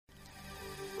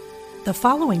The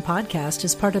following podcast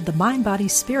is part of the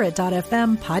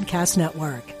MindBodySpirit.fm podcast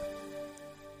network.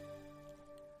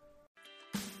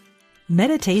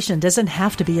 Meditation doesn't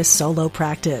have to be a solo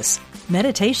practice.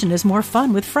 Meditation is more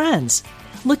fun with friends.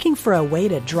 Looking for a way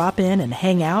to drop in and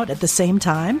hang out at the same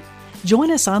time? Join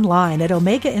us online at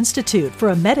Omega Institute for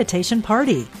a meditation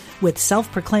party with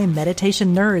self-proclaimed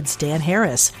meditation nerds Dan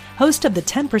Harris, host of the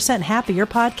 10% Happier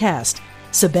podcast,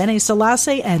 Sabene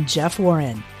Selassie, and Jeff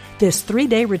Warren. This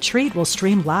 3-day retreat will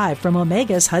stream live from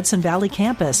Omega's Hudson Valley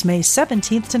campus May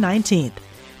 17th to 19th.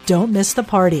 Don't miss the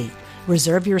party.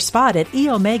 Reserve your spot at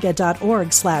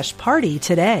eomega.org/party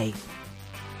today.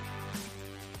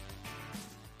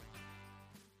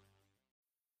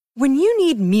 When you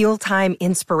need mealtime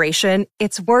inspiration,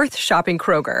 it's worth shopping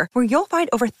Kroger, where you'll find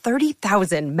over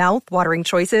 30,000 mouth-watering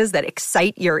choices that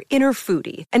excite your inner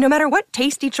foodie. And no matter what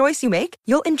tasty choice you make,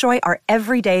 you'll enjoy our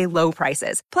everyday low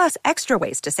prices, plus extra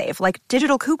ways to save, like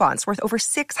digital coupons worth over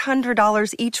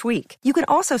 $600 each week. You can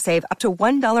also save up to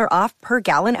 $1 off per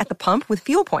gallon at the pump with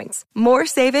fuel points. More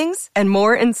savings and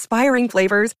more inspiring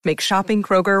flavors make shopping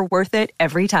Kroger worth it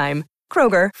every time.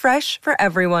 Kroger, fresh for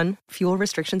everyone. Fuel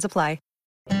restrictions apply.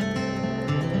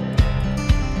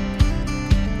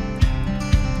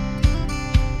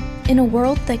 In a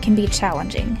world that can be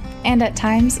challenging and at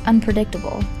times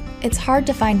unpredictable, it's hard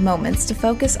to find moments to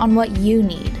focus on what you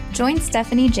need. Join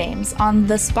Stephanie James on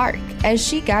The Spark as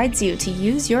she guides you to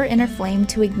use your inner flame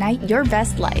to ignite your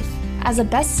best life. As a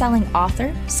best-selling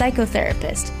author,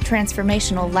 psychotherapist,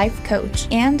 transformational life coach,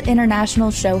 and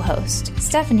international show host,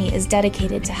 Stephanie is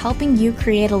dedicated to helping you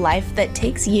create a life that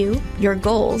takes you, your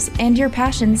goals, and your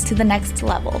passions to the next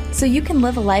level, so you can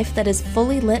live a life that is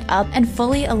fully lit up and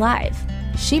fully alive.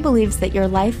 She believes that your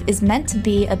life is meant to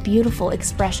be a beautiful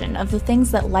expression of the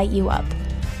things that light you up.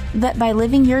 That by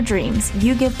living your dreams,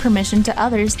 you give permission to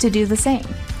others to do the same.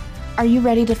 Are you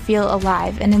ready to feel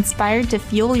alive and inspired to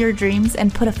fuel your dreams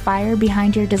and put a fire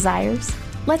behind your desires?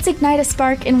 Let's ignite a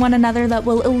spark in one another that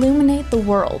will illuminate the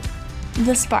world.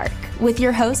 The Spark, with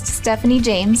your host, Stephanie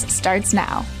James, starts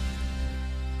now.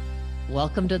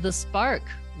 Welcome to The Spark.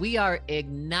 We are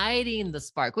igniting the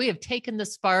spark. We have taken the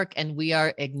spark and we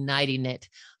are igniting it.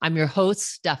 I'm your host,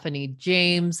 Stephanie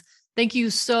James. Thank you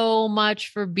so much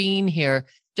for being here.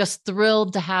 Just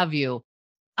thrilled to have you.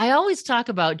 I always talk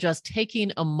about just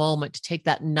taking a moment to take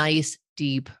that nice,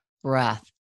 deep breath.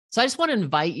 So I just want to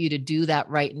invite you to do that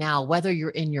right now, whether you're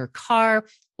in your car,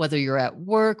 whether you're at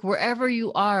work, wherever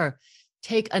you are.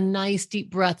 Take a nice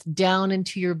deep breath down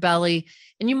into your belly.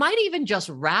 And you might even just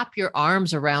wrap your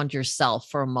arms around yourself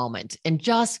for a moment and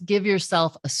just give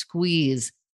yourself a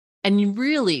squeeze. And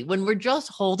really, when we're just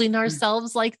holding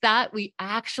ourselves like that,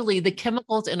 the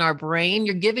chemicals in our brain,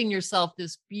 you're giving yourself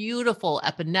this beautiful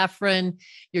epinephrine,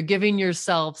 you're giving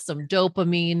yourself some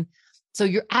dopamine. So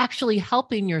you're actually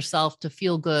helping yourself to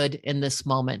feel good in this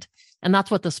moment. And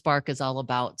that's what the spark is all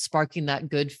about, sparking that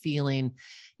good feeling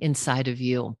inside of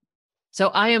you. So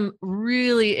I am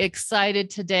really excited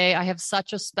today. I have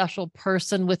such a special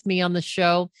person with me on the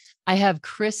show. I have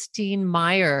Christine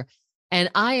Meyer, and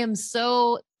I am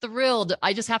so thrilled.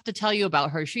 I just have to tell you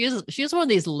about her. She is one of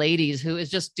these ladies who is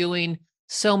just doing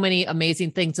so many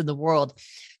amazing things in the world.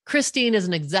 Christine is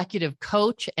an executive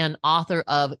coach and author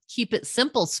of Keep It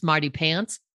Simple,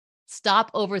 Smartypants.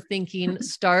 Stop overthinking,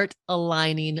 start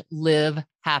aligning, live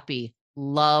happy.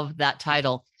 Love that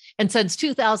title. And since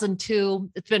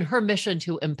 2002, it's been her mission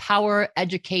to empower,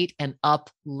 educate, and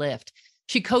uplift.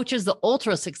 She coaches the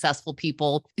ultra successful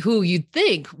people who you'd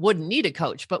think wouldn't need a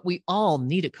coach, but we all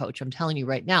need a coach, I'm telling you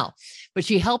right now. But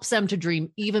she helps them to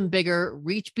dream even bigger,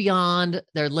 reach beyond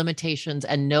their limitations,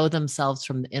 and know themselves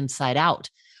from the inside out,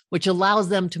 which allows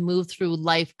them to move through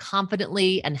life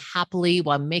confidently and happily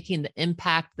while making the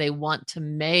impact they want to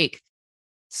make.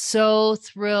 So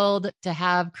thrilled to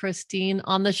have Christine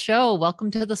on the show.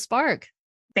 Welcome to The Spark.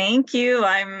 Thank you.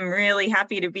 I'm really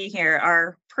happy to be here.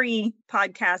 Our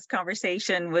pre-podcast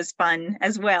conversation was fun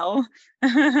as well.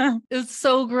 It's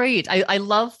so great. I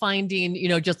love finding,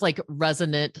 just like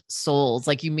resonant souls.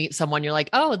 Like you meet someone, you're like,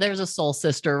 oh, there's a soul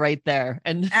sister right there.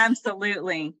 And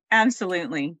Absolutely.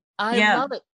 Absolutely. I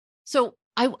love it. So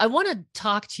I want to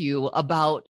talk to you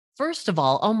about, first of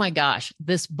all, oh my gosh,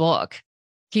 this book,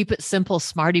 Keep It Simple,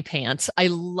 Smartypants. I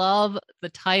love the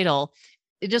title.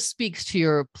 It just speaks to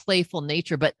your playful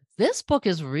nature, but this book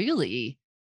is really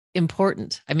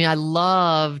important. I mean, I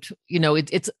loved,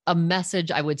 it's a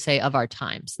message, I would say, of our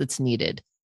times that's needed.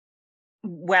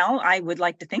 Well, I would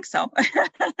like to think so.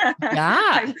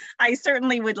 Yeah. I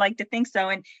certainly would like to think so.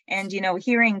 And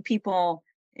hearing people,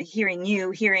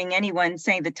 hearing anyone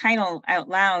say the title out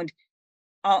loud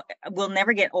will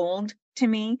never get old to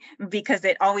me, because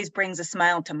it always brings a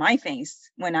smile to my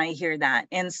face when I hear that.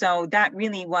 And so that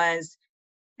really was,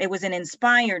 it was an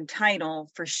inspired title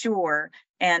for sure.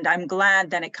 And I'm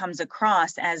glad that it comes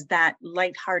across as that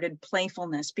lighthearted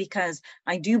playfulness, because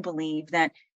I do believe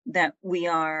that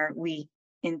we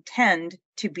intend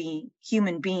to be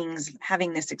human beings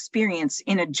having this experience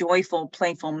in a joyful,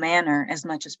 playful manner as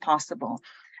much as possible.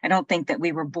 I don't think that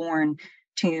we were born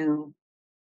to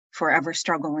forever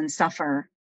struggle and suffer.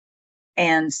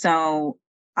 And so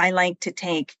I like to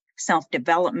take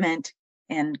self-development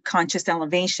and consciousness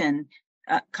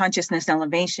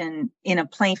elevation in a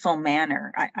playful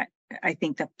manner. I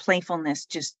think that playfulness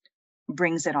just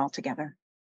brings it all together.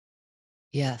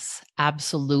 Yes,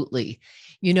 absolutely.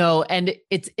 And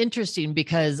it's interesting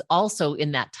because also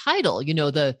in that title,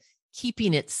 the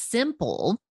keeping it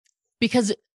simple,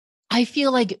 because I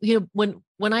feel like,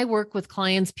 when I work with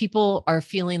clients, people are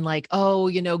feeling like, oh,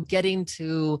 getting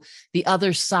to the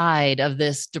other side of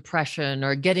this depression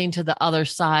or getting to the other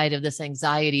side of this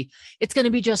anxiety, it's going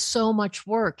to be just so much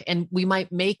work, and we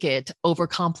might make it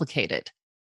overcomplicated.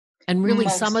 And really,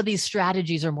 some of these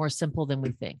strategies are more simple than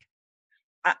we think.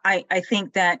 I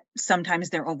think that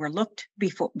sometimes they're overlooked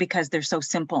because they're so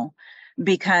simple,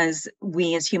 because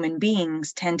we as human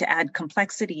beings tend to add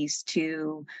complexities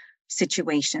to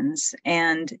situations.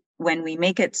 And when we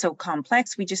make it so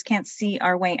complex, we just can't see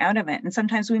our way out of it. And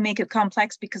sometimes we make it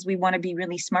complex because we want to be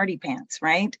really smartypants,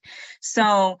 right?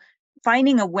 So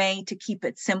finding a way to keep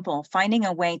it simple, finding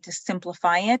a way to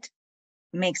simplify it,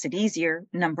 makes it easier,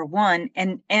 number one,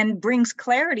 and brings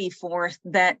clarity forth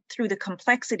that through the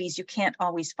complexities you can't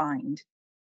always find.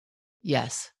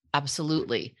 Yes,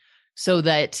 absolutely. So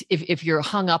that if you're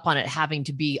hung up on it having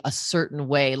to be a certain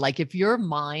way, like if your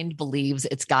mind believes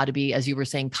it's got to be, as you were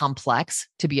saying, complex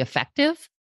to be effective,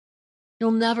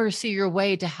 you'll never see your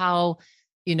way to how,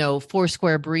 four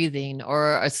square breathing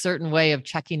or a certain way of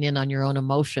checking in on your own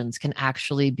emotions can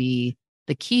actually be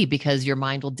the key, because your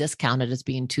mind will discount it as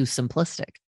being too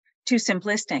simplistic. Too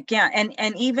simplistic. Yeah.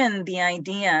 And even the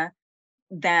idea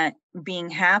that being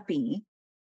happy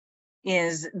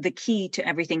is the key to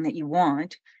everything that you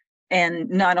want, and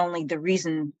not only the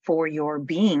reason for your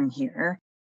being here,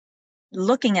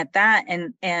 looking at that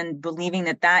and believing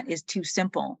that that is too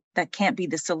simple, that can't be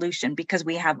the solution, because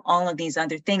we have all of these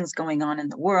other things going on in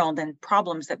the world and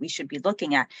problems that we should be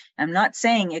looking at. I'm not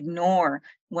saying ignore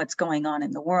what's going on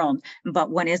in the world, but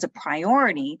what is a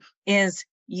priority is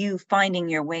you finding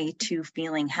your way to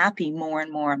feeling happy more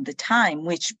and more of the time,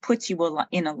 which puts you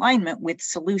in alignment with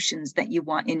solutions that you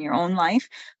want in your own life,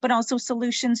 but also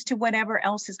solutions to whatever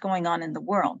else is going on in the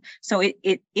world. So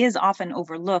it is often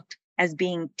overlooked as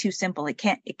being too simple. It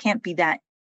can't be that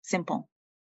simple.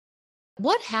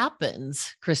 What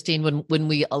happens, Christine, when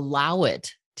we allow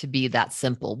it to be that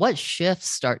simple? What shifts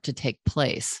start to take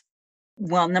place?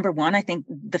 Well, number one, I think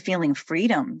the feeling of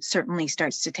freedom certainly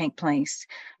starts to take place,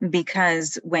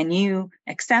 because when you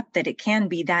accept that it can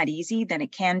be that easy, that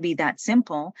it can be that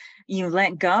simple, you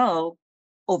let go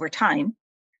over time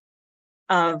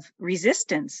of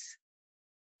resistance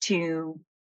to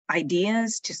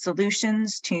ideas, to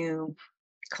solutions, to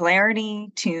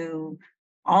clarity, to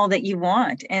all that you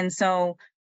want. And so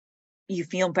you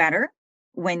feel better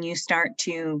when you start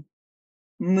to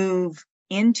move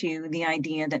into the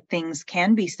idea that things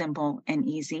can be simple and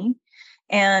easy.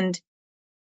 And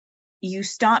you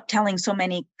stop telling so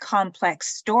many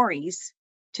complex stories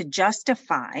to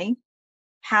justify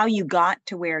how you got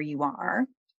to where you are,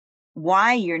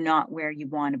 why you're not where you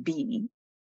want to be,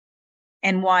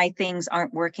 and why things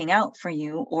aren't working out for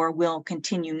you or will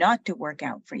continue not to work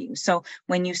out for you. So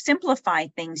when you simplify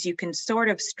things, you can sort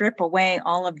of strip away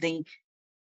all of the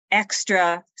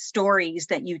extra stories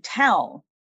that you tell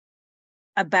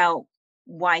about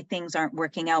why things aren't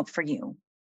working out for you.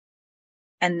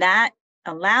 And that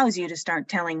allows you to start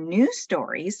telling new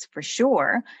stories, for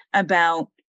sure, about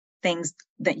things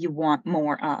that you want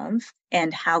more of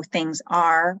and how things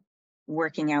are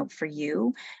working out for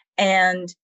you.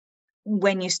 And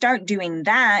when you start doing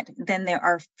that, then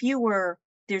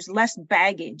there's less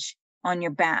baggage on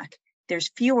your back.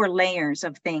 There's fewer layers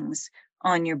of things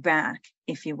on your back,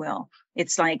 if you will.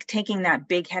 It's like taking that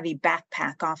big, heavy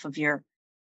backpack off of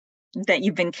that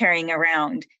you've been carrying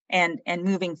around and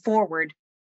moving forward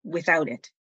without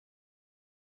it.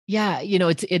 Yeah,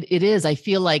 it is. I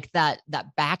feel like that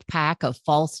backpack of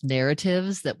false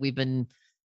narratives that we've been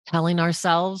telling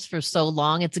ourselves for so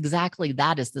long, it's exactly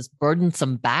that, is this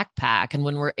burdensome backpack. And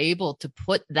when we're able to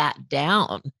put that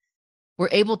down, we're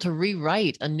able to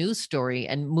rewrite a new story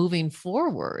and moving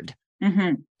forward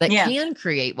that can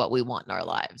create what we want in our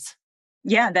lives.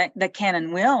 Yeah, that can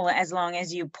and will, as long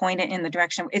as you point it in the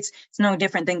direction. It's no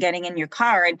different than getting in your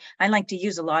car. And I like to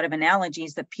use a lot of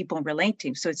analogies that people relate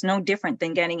to. So it's no different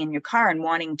than getting in your car and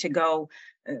wanting to go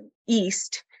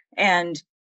east. And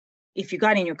if you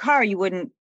got in your car, you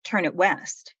wouldn't turn it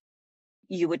west.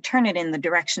 You would turn it in the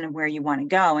direction of where you want to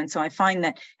go. And so I find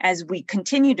that as we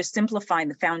continue to simplify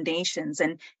the foundations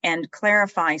and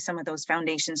clarify some of those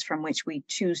foundations from which we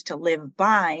choose to live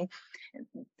by,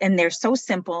 and they're so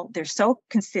simple, they're so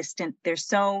consistent, they're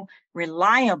so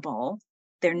reliable,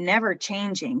 they're never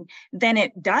changing, then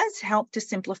it does help to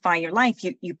simplify your life.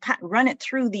 You run it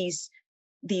through these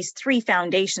three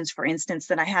foundations, for instance,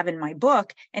 that I have in my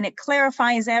book, and it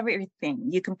clarifies everything.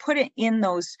 You can put it in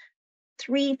those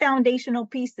three foundational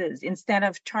pieces instead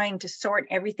of trying to sort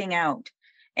everything out.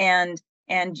 And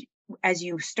as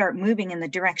you start moving in the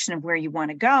direction of where you want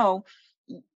to go,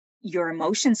 your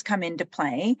emotions come into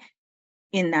play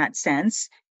in that sense.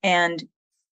 And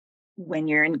when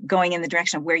you're going in the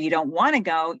direction of where you don't want to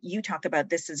go, you talk about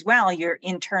this as well. Your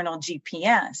internal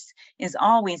GPS is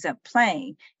always at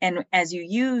play. And as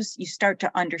you start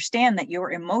to understand that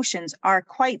your emotions are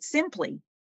quite simply,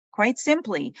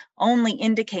 only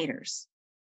indicators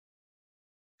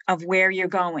of where you're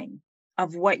going,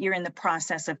 of what you're in the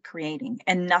process of creating,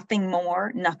 and nothing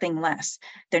more, nothing less.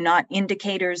 They're not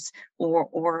indicators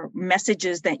or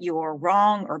messages that you're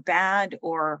wrong or bad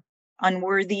or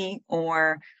unworthy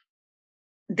or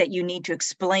that you need to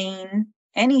explain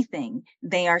anything.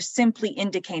 They are simply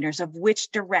indicators of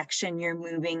which direction you're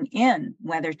moving in,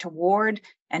 whether toward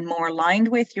and more aligned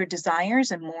with your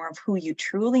desires and more of who you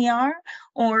truly are,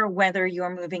 or whether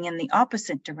you're moving in the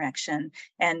opposite direction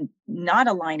and not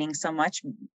aligning so much.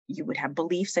 You would have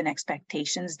beliefs and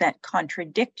expectations that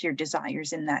contradict your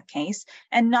desires in that case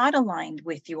and not aligned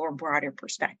with your broader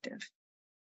perspective.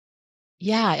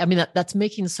 Yeah, I mean, that's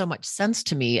making so much sense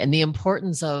to me, and the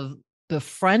importance of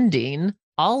befriending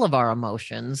all of our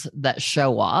emotions that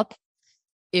show up,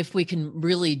 if we can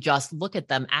really just look at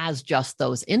them as just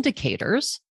those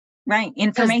indicators. Right.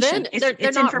 Information.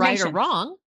 They're not right or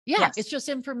wrong. Yeah. Yes. It's just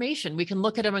information. We can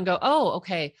look at them and go, oh,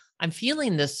 okay, I'm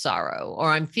feeling this sorrow or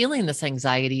I'm feeling this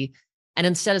anxiety. And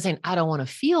instead of saying, I don't want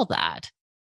to feel that,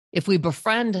 if we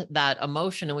befriend that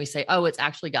emotion and we say, oh, it's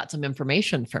actually got some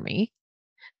information for me.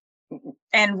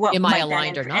 And what am I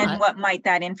aligned or not? And what might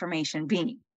that information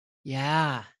be?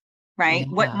 Yeah. Right.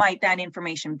 Yeah. What might that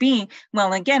information be?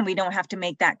 Well, again, we don't have to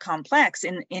make that complex.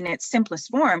 In its simplest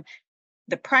form,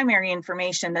 the primary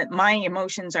information that my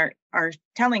emotions are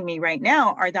telling me right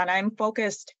now are that I'm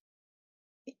focused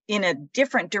in a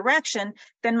different direction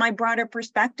than my broader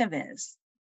perspective is.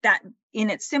 That in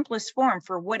its simplest form,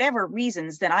 for whatever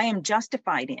reasons that I am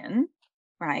justified in,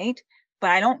 right?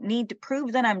 But I don't need to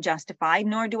prove that I'm justified,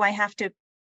 nor do I have to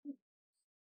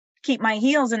keep my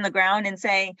heels in the ground and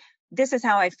say, this is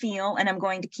how I feel, and I'm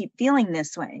going to keep feeling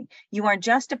this way. You are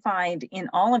justified in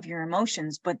all of your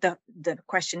emotions, but the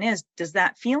question is, does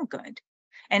that feel good?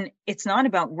 And it's not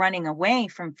about running away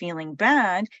from feeling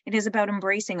bad. It is about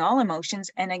embracing all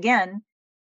emotions. And again,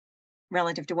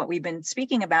 relative to what we've been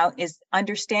speaking about, is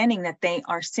understanding that they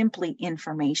are simply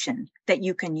information that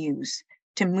you can use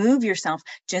to move yourself.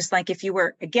 Just like if you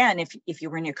were, again, if you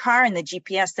were in your car and the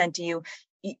GPS said to you,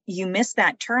 you missed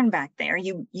that turn back there.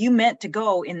 You meant to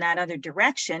go in that other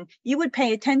direction. You would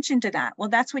pay attention to that. Well,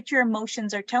 that's what your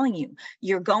emotions are telling you.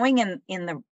 You're going in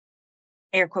the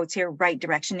air quotes here, right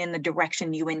direction, in the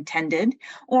direction you intended,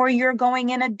 or you're going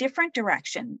in a different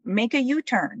direction. Make a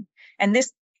U-turn. And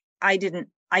this, I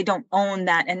don't own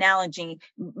that analogy,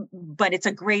 but it's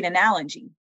a great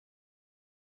analogy.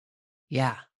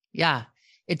 Yeah. Yeah.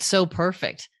 It's so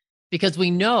perfect. Because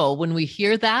we know when we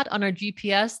hear that on our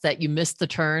GPS that you missed the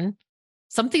turn,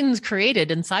 something's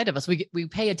created inside of us. We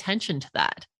pay attention to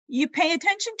that. You pay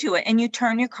attention to it and you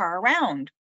turn your car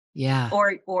around. Yeah.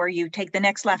 Or you take the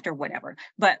next left or whatever.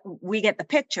 But we get the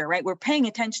picture, right? We're paying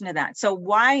attention to that. So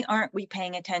why aren't we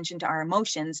paying attention to our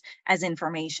emotions as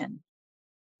information?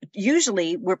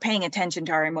 Usually we're paying attention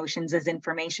to our emotions as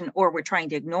information, or we're trying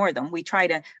to ignore them. We try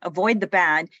to avoid the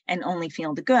bad and only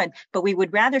feel the good, but we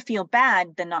would rather feel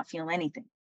bad than not feel anything.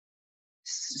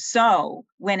 So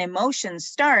when emotions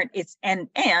start,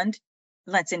 and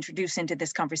let's introduce into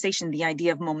this conversation the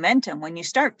idea of momentum. When you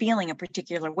start feeling a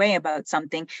particular way about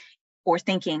something or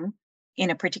thinking in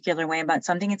a particular way about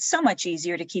something, it's so much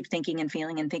easier to keep thinking and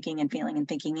feeling and thinking and feeling and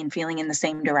thinking and feeling in the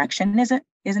same direction, isn't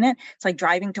it? It's like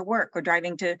driving to work or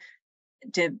driving to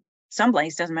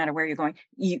someplace, doesn't matter where you're going.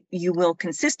 You will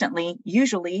consistently,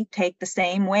 usually take the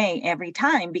same way every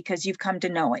time because you've come to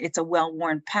know it. It's a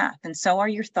well-worn path. And so are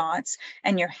your thoughts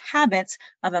and your habits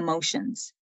of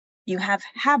emotions. You have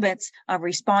habits of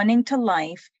responding to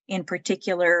life in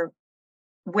particular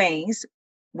ways,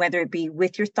 whether it be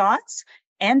with your thoughts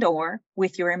and or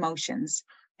with your emotions.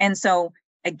 And so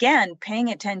again, paying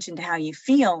attention to how you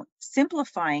feel,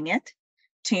 simplifying it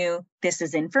to this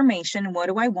is information. What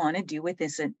do I want to do with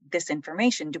this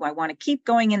information? Do I want to keep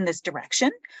going in this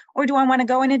direction, or do I want to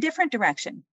go in a different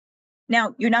direction?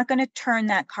 Now, you're not going to turn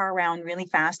that car around really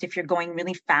fast if you're going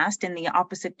really fast in the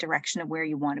opposite direction of where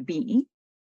you want to be.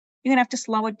 You're going to have to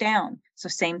slow it down. So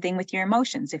same thing with your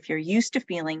emotions. If you're used to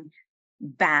feeling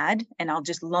bad, and I'll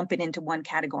just lump it into one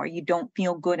category, you don't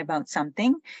feel good about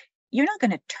something, you're not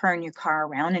going to turn your car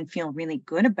around and feel really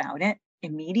good about it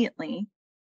immediately.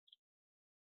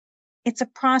 It's a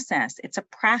process, it's a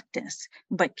practice,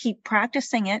 but keep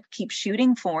practicing it, keep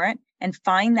shooting for it, and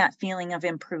find that feeling of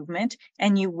improvement,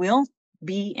 and you will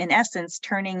be, in essence,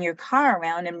 turning your car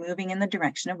around and moving in the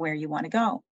direction of where you want to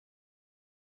go.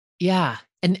 Yeah.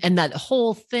 And that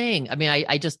whole thing, I mean,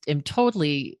 I just am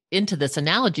totally into this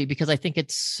analogy because I think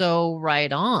it's so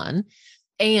right on.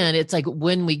 And it's like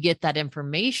when we get that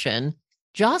information,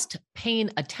 just paying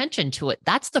attention to it,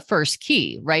 that's the first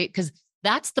key, right? Because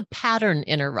that's the pattern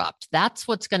interrupt. That's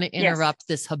what's going to interrupt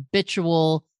this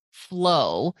habitual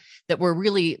flow that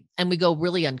we go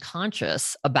really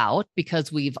unconscious about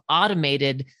because we've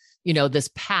automated, this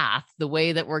path, the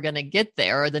way that we're going to get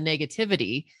there, or the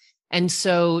negativity. And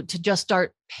so to just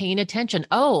start paying attention,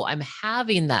 oh, I'm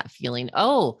having that feeling.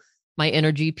 Oh, my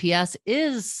inner GPS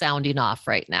is sounding off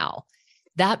right now.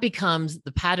 That becomes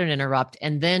the pattern interrupt.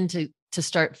 And then to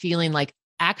start feeling like,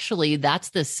 actually,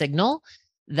 that's the signal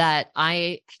that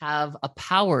I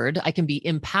can be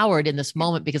empowered in this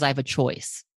moment because I have a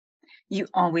choice. You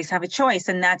always have a choice.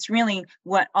 And that's really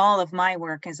what all of my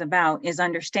work is about, is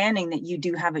understanding that you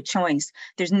do have a choice.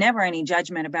 There's never any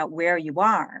judgment about where you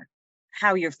are,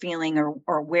 how you're feeling,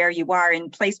 or where you are in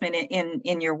placement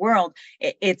in your world.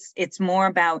 It's more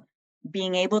about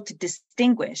being able to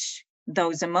distinguish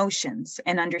those emotions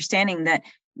and understanding that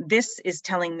this is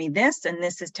telling me this, and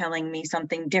this is telling me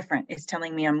something different. It's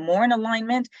telling me I'm more in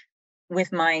alignment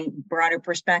with my broader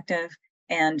perspective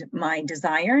and my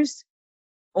desires,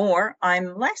 or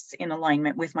I'm less in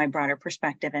alignment with my broader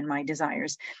perspective and my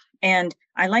desires. And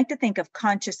I like to think of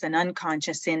conscious and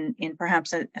unconscious in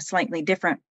perhaps a slightly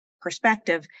different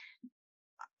perspective.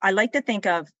 I like to think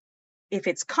of, if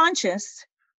it's conscious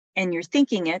and you're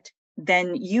thinking it,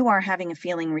 then you are having a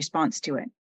feeling response to it.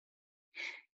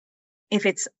 If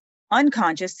it's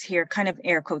unconscious, here kind of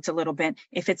air quotes a little bit,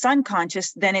 if it's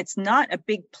unconscious, then it's not a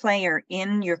big player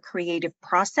in your creative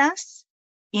process,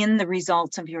 in the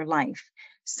results of your life.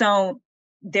 So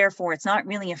therefore, it's not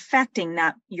really affecting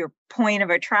that your point of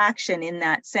attraction in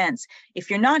that sense. If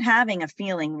you're not having a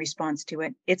feeling response to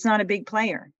it, it's not a big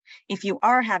player. If you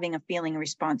are having a feeling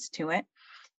response to it,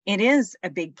 it is a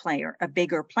big player, a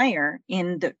bigger player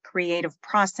in the creative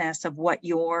process of what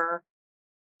you're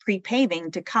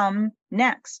pre-paving to come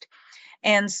next.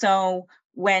 And so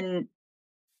when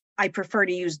I prefer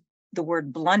to use the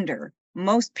word blunder,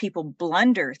 most people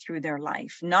blunder through their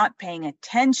life, not paying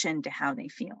attention to how they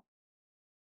feel.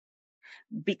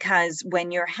 Because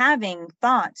when you're having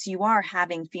thoughts, you are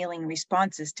having feeling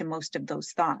responses to most of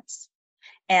those thoughts.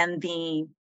 And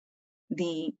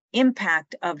the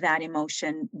impact of that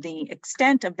emotion, the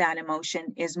extent of that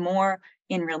emotion is more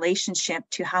in relationship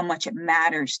to how much it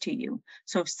matters to you.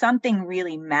 So if something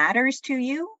really matters to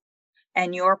you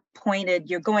and you're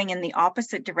going in the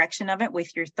opposite direction of it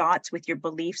with your thoughts, with your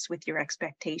beliefs, with your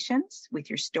expectations, with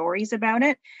your stories about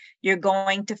it, you're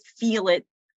going to feel it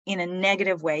in a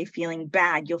negative way, feeling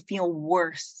bad. You'll feel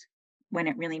worse when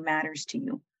it really matters to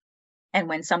you. And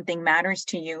when something matters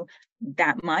to you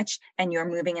that much and you're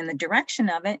moving in the direction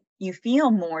of it, you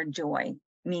feel more joy,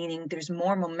 meaning there's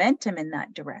more momentum in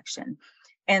that direction.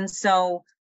 And so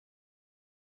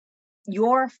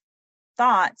your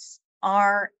thoughts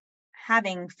are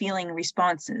having feeling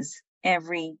responses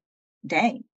every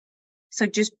day. So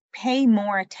just pay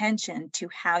more attention to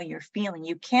how you're feeling.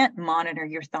 You can't monitor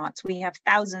your thoughts. We have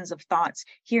thousands of thoughts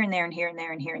here and there and here and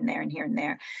there and here and there and here and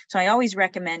there. So I always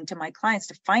recommend to my clients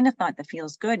to find a thought that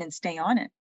feels good and stay on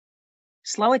it.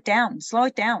 Slow it down. Slow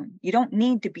it down. You don't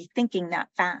need to be thinking that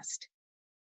fast.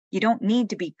 You don't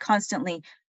need to be constantly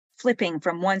flipping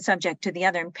from one subject to the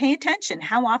other, and pay attention.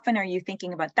 How often are you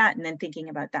thinking about that and then thinking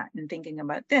about that and thinking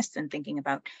about this and thinking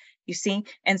about, you see?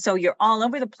 And so you're all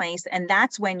over the place, and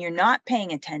that's when you're not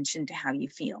paying attention to how you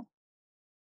feel.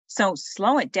 So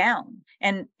slow it down.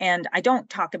 And I don't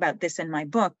talk about this in my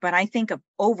book, but I think of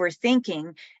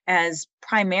overthinking as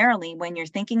primarily when you're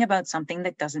thinking about something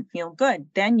that doesn't feel good,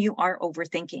 then you are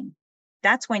overthinking.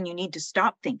 That's when you need to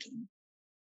stop thinking.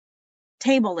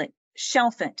 table it,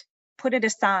 shelf it, put it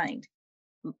aside.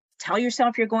 Tell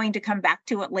yourself you're going to come back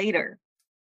to it later.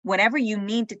 Whatever you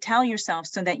need to tell yourself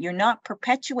so that you're not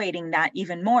perpetuating that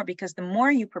even more, because the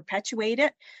more you perpetuate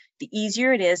it, the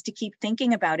easier it is to keep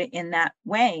thinking about it in that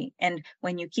way. And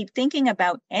when you keep thinking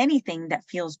about anything that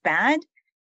feels bad,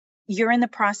 you're in the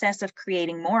process of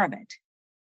creating more of it.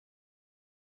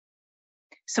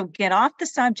 So get off the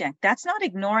subject. That's not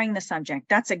ignoring the subject.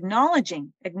 That's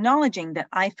acknowledging that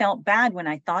I felt bad when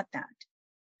I thought that.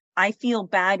 I feel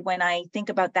bad when I think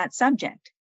about that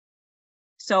subject.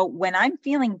 So when I'm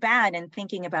feeling bad and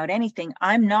thinking about anything,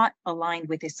 I'm not aligned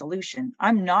with a solution.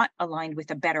 I'm not aligned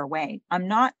with a better way. I'm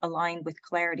not aligned with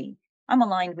clarity. I'm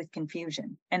aligned with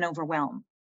confusion and overwhelm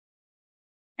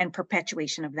and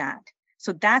perpetuation of that.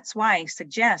 So that's why I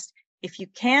suggest, if you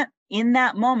can't in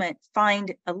that moment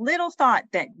find a little thought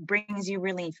that brings you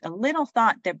relief, a little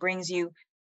thought that brings you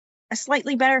a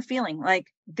slightly better feeling, like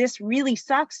this really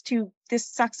sucks, to this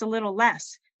sucks a little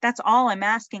less. That's all I'm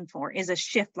asking for, is a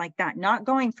shift like that, not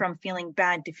going from feeling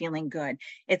bad to feeling good.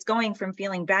 It's going from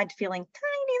feeling bad to feeling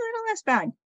tiny little less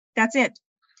bad. That's it.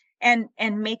 And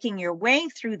making your way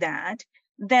through that,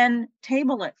 then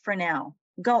table it for now.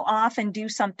 Go off and do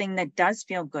something that does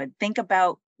feel good. Think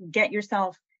about, get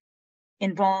yourself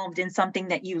involved in something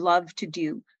that you love to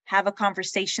do. Have a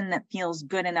conversation that feels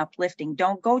good and uplifting.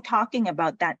 Don't go talking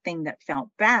about that thing that felt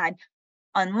bad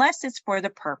unless it's for the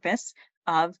purpose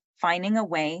of finding a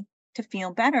way to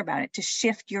feel better about it, to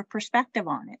shift your perspective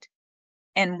on it.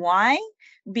 And why?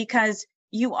 Because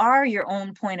you are your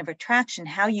own point of attraction.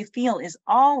 How you feel is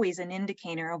always an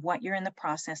indicator of what you're in the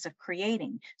process of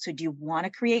creating. So do you want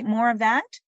to create more of that?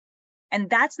 And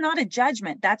that's not a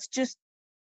judgment. That's just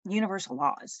universal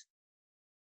laws.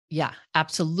 Yeah,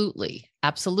 absolutely.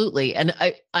 Absolutely. And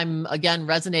I'm again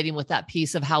resonating with that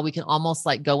piece of how we can almost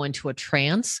like go into a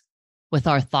trance with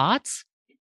our thoughts.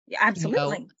 Yeah,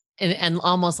 absolutely. You know, and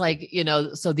almost like,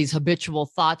 so these habitual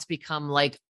thoughts become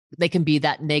like, they can be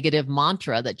that negative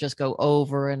mantra that just go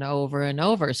over and over and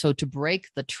over. So to break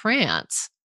the trance,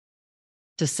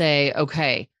 to say,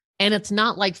 okay, and it's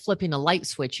not like flipping a light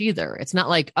switch either. It's not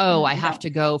like, oh, I have to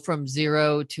go from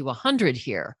 0 to 100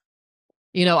 here.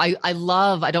 I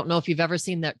love, I don't know if you've ever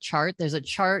seen that chart. There's a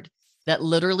chart that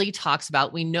literally talks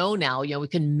about, we know now, we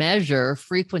can measure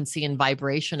frequency and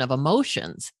vibration of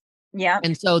emotions. Yeah.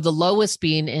 And so the lowest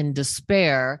being in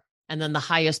despair and then the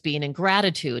highest being in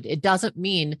gratitude. It doesn't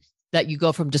mean that you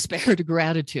go from despair to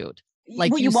gratitude.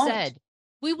 Like you said,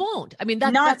 we won't. I mean,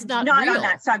 that's not real. On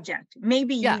that subject.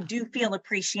 Maybe you do feel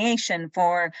appreciation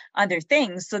for other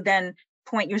things. So then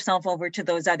point yourself over to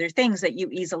those other things that you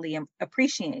easily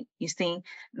appreciate, you see.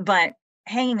 But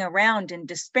hanging around in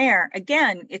despair,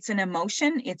 again, it's an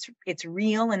emotion. It's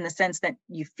real in the sense that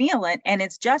you feel it, and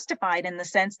it's justified in the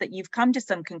sense that you've come to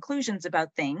some conclusions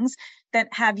about things that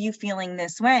have you feeling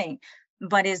this way.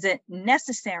 But is it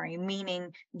necessary?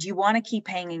 Meaning, do you want to keep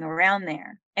hanging around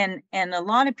there? And a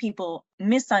lot of people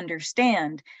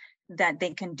misunderstand that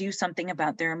they can do something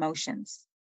about their emotions.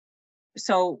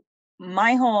 So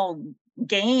my whole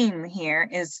game here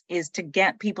is to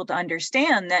get people to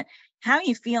understand that how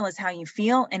you feel is how you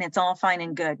feel, and it's all fine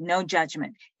and good, no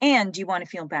judgment. And you want to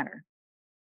feel better,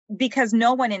 because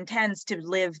no one intends to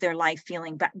live their life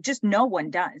feeling bad. Just no one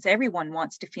does. Everyone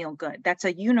wants to feel good. That's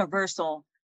a universal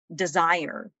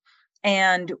desire.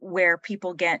 And where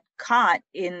people get caught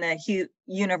in the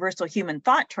universal human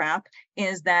thought trap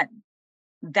is that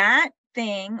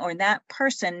thing or that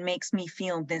person makes me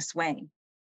feel this way.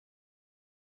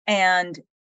 And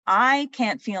I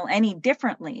can't feel any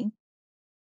differently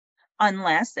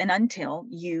unless and until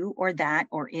you or that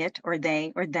or it or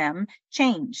they or them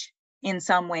change in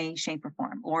some way, shape, or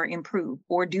form, or improve,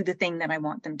 or do the thing that I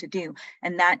want them to do.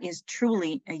 And that is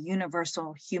truly a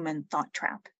universal human thought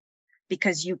trap,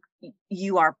 because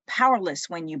you are powerless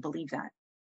when you believe that.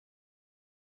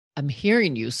 I'm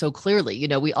hearing you so clearly.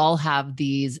 We all have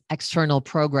these external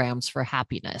programs for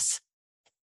happiness.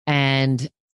 And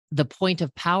the point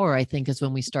of power, I think, is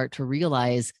when we start to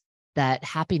realize that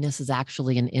happiness is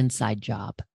actually an inside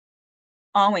job.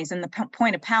 Always. And the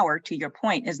point of power, to your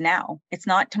point, is now. It's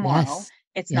not tomorrow. Yes.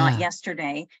 It's not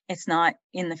yesterday. It's not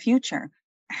in the future.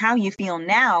 How you feel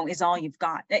now is all you've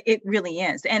got. It really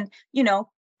is. And,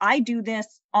 I do this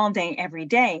all day, every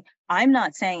day. I'm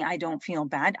not saying I don't feel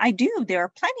bad. I do. There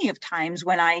are plenty of times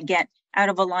when I get out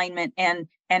of alignment and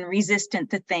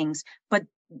resistant to things. But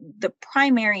the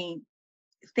primary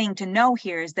thing to know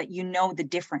here is that you know the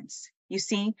difference. You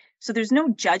see? So there's no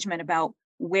judgment about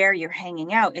where you're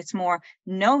hanging out. It's more,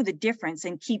 know the difference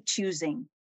and keep choosing.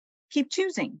 Keep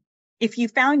choosing. If you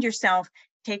found yourself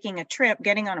taking a trip,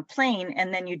 getting on a plane,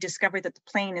 and then you discover that the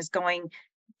plane is going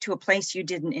to a place you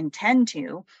didn't intend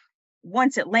to.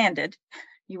 Once it landed,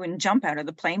 you wouldn't jump out of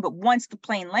the plane, but once the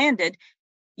plane landed,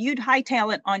 you'd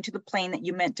hightail it onto the plane that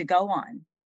you meant to go on.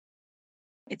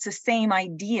 It's the same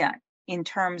idea in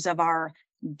terms of our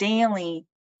daily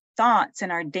thoughts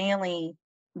and our daily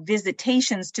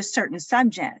visitations to certain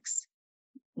subjects.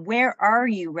 Where are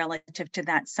you relative to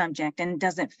that subject? And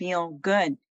does it feel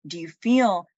good?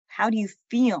 How do you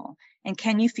feel? And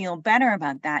can you feel better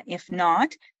about that? If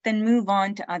not, then move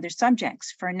on to other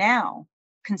subjects for now.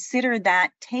 Consider that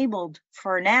tabled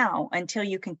for now until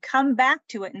you can come back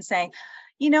to it and say,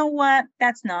 you know what,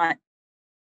 that's not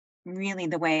really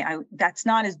that's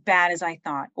not as bad as I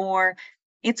thought, or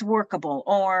it's workable,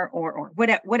 or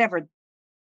whatever.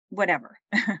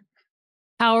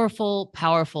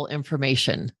 Powerful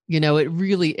information. It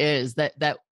really is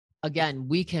that again,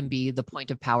 we can be the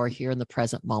point of power here in the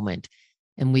present moment,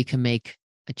 and we can make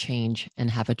a change and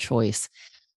have a choice.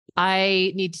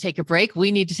 I need to take a break.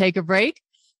 We need to take a break,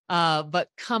 but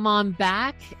come on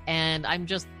back. And I'm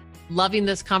just loving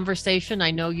this conversation.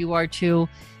 I know you are too.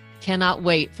 Cannot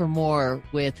wait for more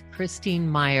with Christine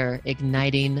Meyer,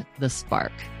 Igniting the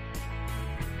Spark.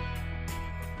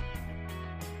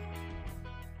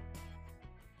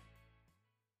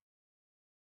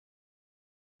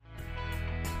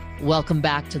 Welcome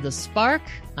back to The Spark.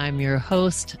 I'm your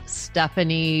host,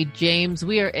 Stephanie James.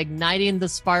 We are igniting the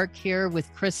spark here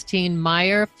with Christine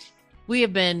Meyer. We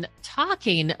have been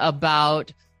talking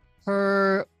about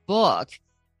her book,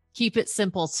 Keep It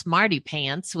Simple,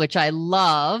 Smartypants, which I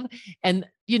love. And,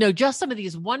 just some of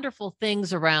these wonderful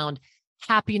things around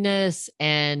happiness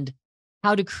and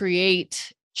how to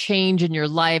create change in your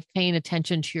life, paying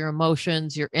attention to your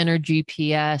emotions, your inner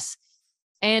GPS.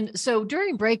 And so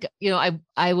during break,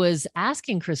 I was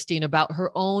asking Christine about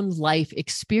her own life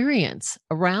experience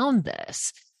around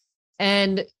this.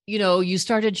 And, you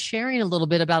started sharing a little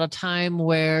bit about a time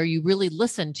where you really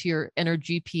listened to your inner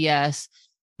GPS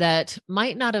that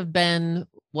might not have been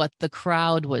what the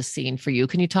crowd was seeing for you.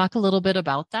 Can you talk a little bit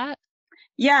about that?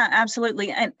 Yeah,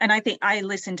 absolutely. And I think I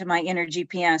listen to my inner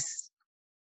GPS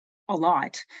a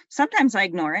lot. Sometimes I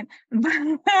ignore it.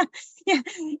 But yeah,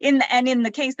 in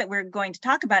the case that we're going to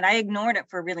talk about, I ignored it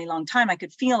for a really long time. I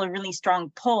could feel a really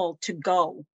strong pull to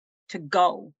go.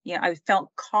 Yeah, I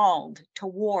felt called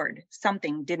toward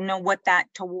something. Didn't know what that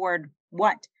toward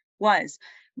what was,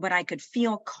 but I could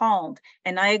feel called.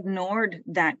 And I ignored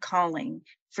that calling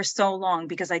for so long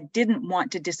because I didn't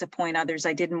want to disappoint others.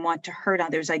 I didn't want to hurt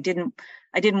others. I didn't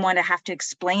want to have to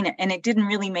explain it. And it didn't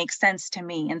really make sense to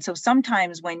me. And so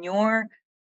sometimes when your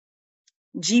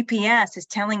GPS is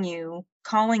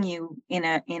calling you in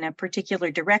a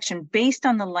particular direction based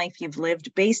on the life you've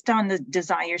lived, based on the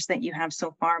desires that you have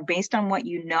so far, based on what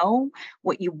you know,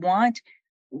 what you want,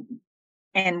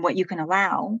 and what you can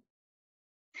allow,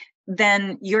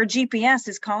 then your GPS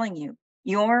is calling you.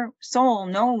 Your soul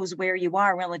knows where you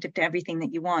are relative to everything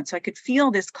that you want. So I could feel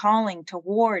this calling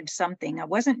toward something. I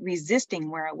wasn't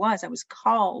resisting where I was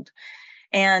called.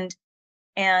 And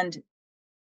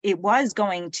it was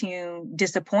going to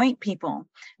disappoint people.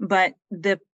 But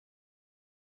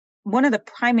one of the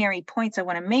primary points I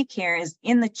want to make here is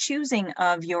in the choosing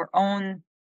of your own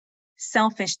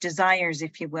selfish desires,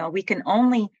 if you will, we can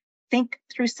only think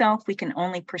through self. We can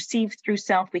only perceive through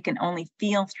self. We can only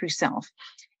feel through self.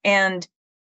 And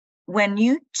when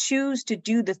you choose to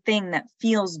do the thing that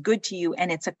feels good to you,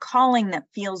 and it's a calling that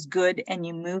feels good, and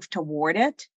you move toward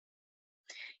it,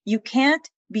 you can't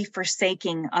be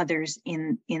forsaking others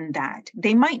in that.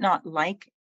 They might not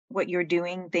like what you're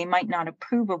doing. They might not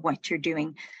approve of what you're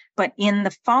doing. But in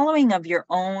the following of your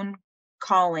own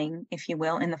calling, if you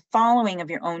will, in the following of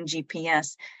your own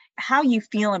GPS, how you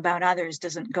feel about others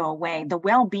doesn't go away. The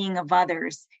well-being of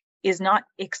others is not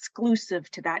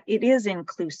exclusive to that. It is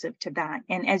inclusive to that.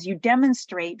 And as you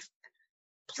demonstrate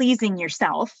pleasing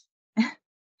yourself,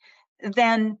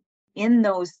 then in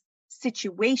those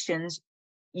situations,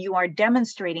 you are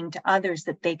demonstrating to others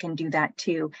that they can do that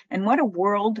too. And what a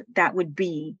world that would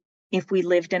be if we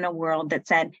lived in a world that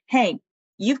said, hey,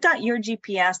 you've got your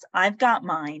GPS, I've got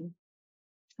mine.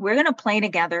 We're going to play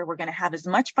together. We're going to have as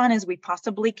much fun as we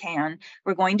possibly can.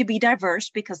 We're going to be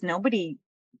diverse because nobody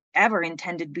ever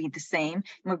intended to be the same. And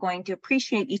we're going to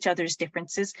appreciate each other's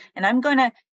differences. And I'm going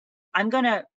to,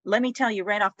 let me tell you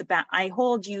right off the bat, I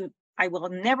will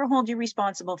never hold you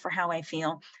responsible for how I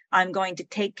feel. I'm going to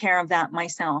take care of that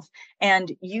myself.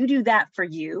 And you do that for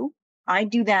you. I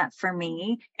do that for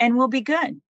me, and we'll be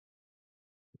good.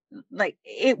 Like,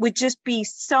 it would just be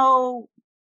so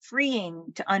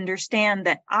freeing to understand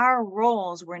that our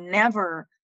roles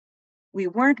we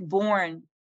weren't born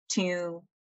to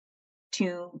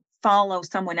follow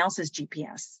someone else's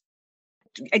GPS.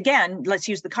 Again, let's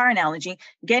use the car analogy.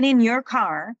 Get in your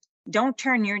car, don't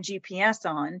turn your GPS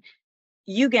on.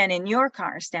 You get in your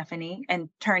car, Stephanie, and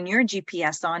turn your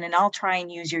GPS on, and I'll try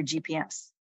and use your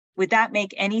GPS. Would that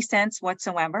make any sense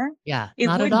whatsoever? Yeah, It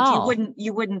not wouldn't. at all.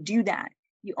 You wouldn't do that.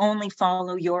 You only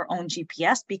follow your own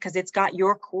GPS because it's got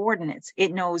your coordinates.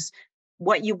 It knows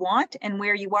what you want and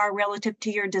where you are relative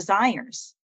to your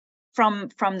desires from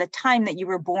the time that you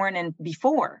were born and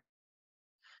before.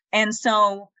 And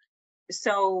so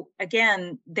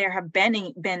again, there have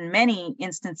been many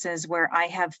instances where I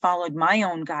have followed my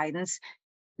own guidance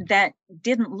that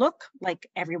didn't look like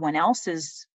everyone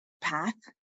else's path,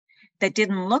 that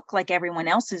didn't look like everyone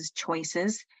else's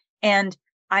choices. And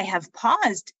I have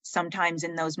paused sometimes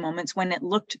in those moments when it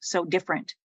looked so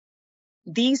different.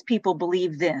 These people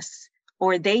believe this,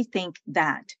 or they think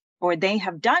that, or they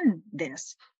have done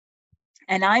this.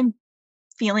 And I'm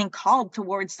feeling called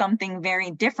towards something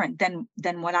very different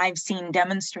than what I've seen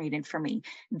demonstrated for me.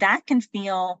 That can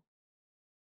feel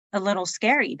a little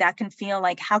scary. That can feel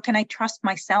like, how can I trust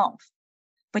myself?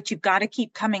 But you've got to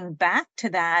keep coming back to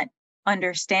that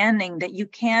understanding that you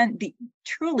can be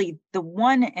truly the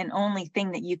one and only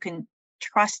thing that you can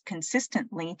trust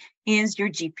consistently is your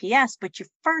GPS. But you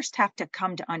first have to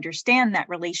come to understand that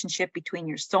relationship between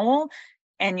your soul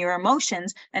and your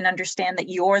emotions and understand that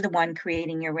you're the one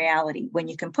creating your reality. When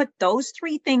you can put those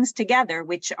three things together,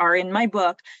 which are in my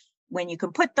book, when you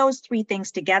can put those three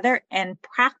things together and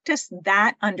practice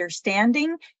that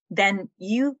understanding, then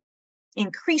you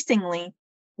increasingly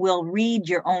will read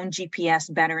your own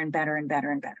GPS better and better and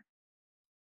better and better.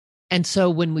 And so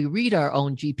when we read our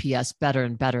own GPS better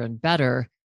and better and better,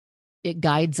 it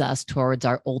guides us towards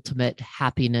our ultimate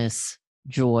happiness,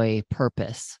 joy,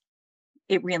 purpose.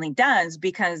 It really does,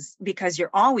 because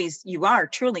you are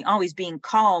truly always being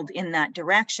called in that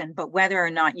direction. But whether or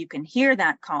not you can hear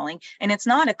that calling, and it's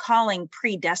not a calling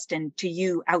predestined to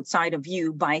you outside of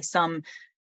you by some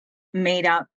made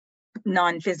up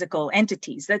non-physical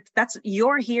entities. That's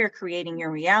you're here creating your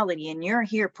reality, and you're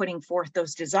here putting forth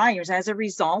those desires as a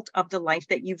result of the life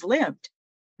that you've lived,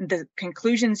 the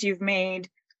conclusions you've made,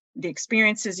 the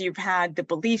experiences you've had, the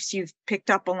beliefs you've picked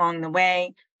up along the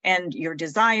way, and your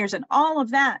desires and all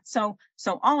of that. So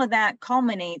all of that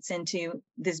culminates into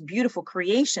this beautiful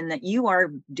creation that you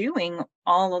are doing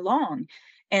all along.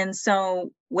 And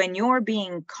so when you're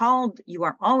being called, you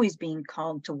are always being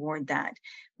called toward that.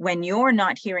 When you're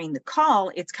not hearing the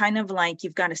call, it's kind of like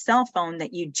you've got a cell phone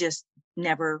that you just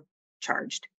never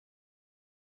charged.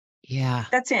 Yeah.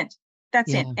 That's it.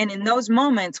 That's it. And in those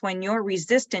moments when you're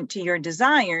resistant to your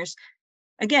desires,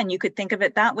 again, you could think of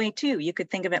it that way too. You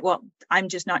could think of it, well, I'm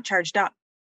just not charged up.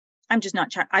 I'm just not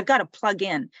charged. I've got to plug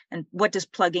in. And what does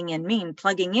plugging in mean?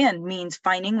 Plugging in means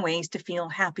finding ways to feel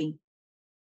happy.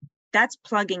 That's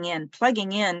plugging in.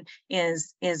 Plugging in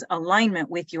is alignment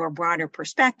with your broader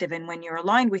perspective. And when you're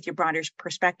aligned with your broader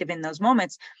perspective in those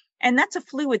moments, and that's a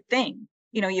fluid thing.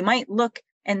 You know, you might look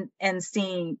and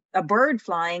see a bird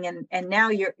flying, and now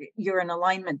you're in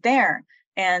alignment there.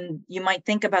 And you might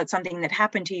think about something that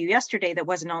happened to you yesterday that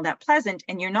wasn't all that pleasant,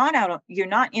 and you're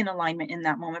not in alignment in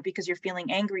that moment because you're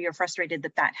feeling angry or frustrated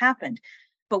that happened.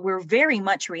 But we're very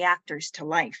much reactors to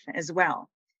life as well.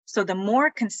 So the more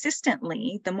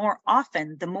consistently, the more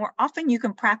often you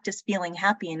can practice feeling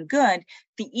happy and good,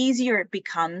 the easier it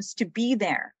becomes to be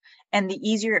there. And the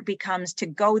easier it becomes to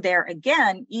go there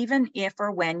again, even if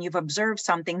or when you've observed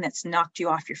something that's knocked you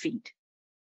off your feet.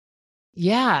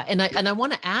 Yeah. And I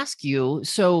want to ask you,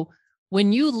 so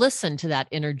when you listen to that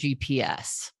inner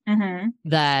GPS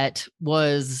that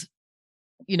was,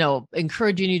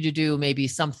 encouraging you to do maybe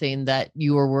something that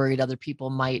you were worried other people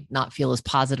might not feel as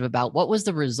positive about, what was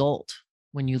the result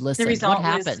when you listened? What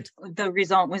happened? The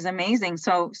result was amazing.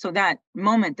 So that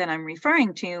moment that I'm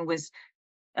referring to was,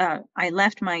 I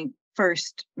left my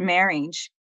first marriage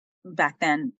back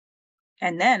then.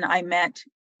 And then I met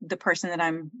the person that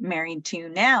I'm married to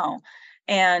now.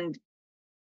 And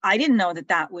I didn't know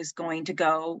that was going to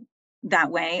go that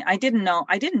way. I didn't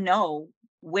know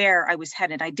where I was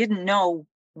headed. I didn't know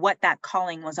what that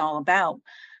calling was all about,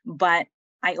 but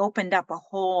I opened up a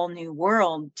whole new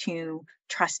world to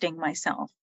trusting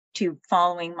myself, to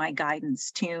following my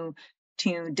guidance, to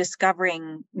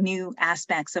discovering new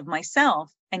aspects of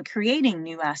myself and creating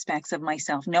new aspects of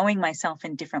myself, knowing myself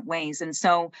in different ways. And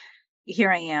so here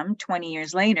I am 20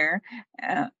 years later,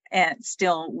 and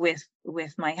still with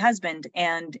my husband.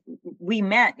 And we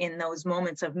met in those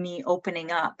moments of me opening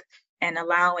up and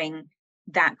allowing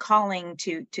that calling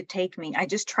to take me. I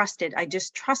just trusted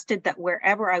that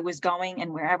wherever I was going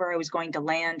and wherever I was going to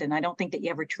land, and I don't think that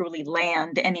you ever truly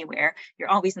land anywhere. You're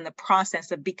always in the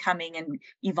process of becoming and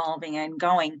evolving and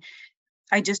going.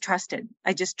 I just trusted.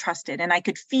 And I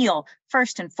could feel,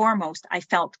 first and foremost, I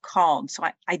felt called. So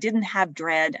I didn't have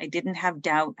dread. I didn't have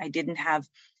doubt.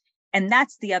 And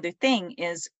that's the other thing,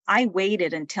 is I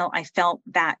waited until I felt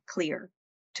that clear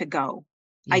to go.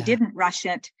 Yeah. I didn't rush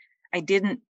it. I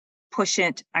didn't push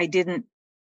it. I didn't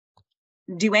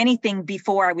do anything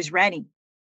before I was ready.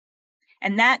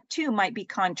 And that too might be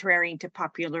contrary to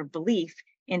popular belief.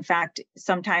 In fact,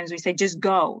 sometimes we say, just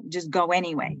go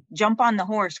anyway. Jump on the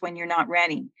horse when you're not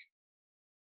ready.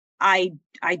 I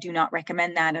do not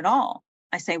recommend that at all.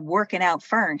 I say, work it out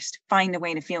first, find a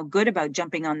way to feel good about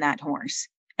jumping on that horse,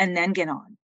 and then get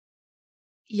on.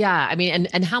 Yeah. I mean,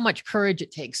 and how much courage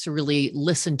it takes to really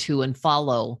listen to and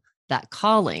follow that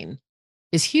calling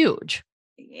is huge.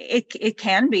 It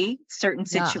can be certain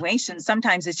situations. Yeah.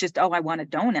 Sometimes it's just, I want a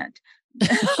donut.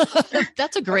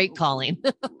 That's a great calling.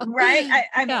 Right.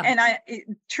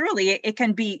 It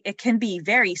can be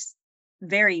very,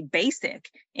 very basic.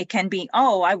 It can be,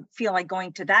 I feel like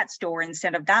going to that store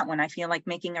instead of that one. I feel like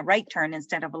making a right turn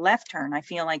instead of a left turn. I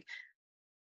feel like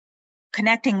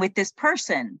connecting with this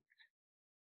person.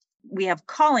 We have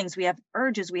callings, we have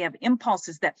urges, we have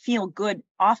impulses that feel good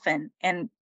often, and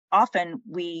often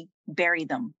we bury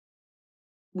them.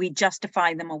 We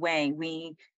justify them away.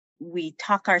 We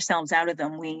talk ourselves out of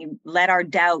them. We let our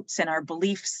doubts and our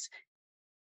beliefs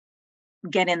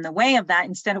get in the way of that,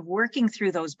 instead of working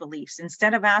through those beliefs,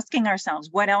 instead of asking ourselves,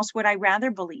 what else would I rather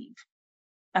believe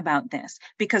about this?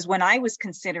 Because when I was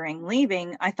considering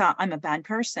leaving, I thought, I'm a bad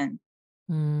person.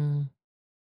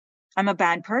 I'm a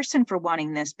bad person for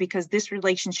wanting this, because this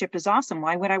relationship is awesome.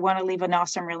 Why would I want to leave an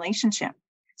awesome relationship?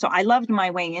 So I loved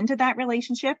my way into that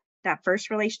relationship, that first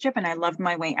relationship, and I loved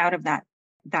my way out of that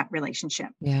relationship.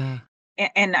 Yeah.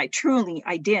 And I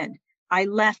did. I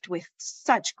left with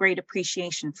such great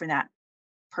appreciation for that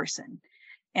person.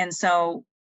 And so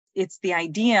it's the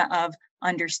idea of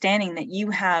understanding that you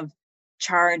have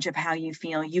charge of how you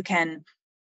feel. You can,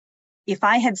 if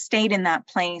I had stayed in that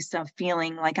place of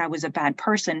feeling like I was a bad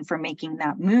person for making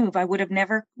that move, I would have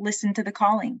never listened to the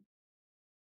calling.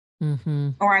 Mm-hmm.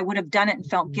 Or I would have done it and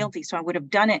felt guilty. So I would have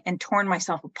done it and torn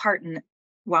myself apart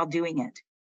while doing it.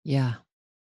 Yeah.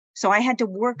 So I had to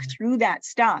work through that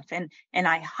stuff. And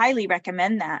I highly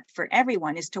recommend that for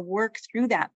everyone, is to work through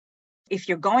that. If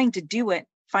you're going to do it,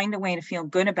 find a way to feel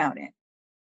good about it.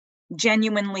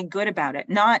 Genuinely good about it.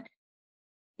 Not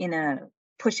in a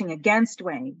pushing against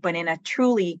way, but in a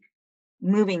truly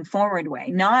moving forward way.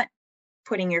 Not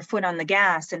putting your foot on the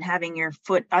gas and having your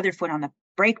other foot on the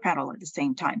brake pedal at the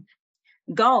same time.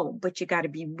 Go, but you got to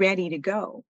be ready to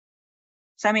go.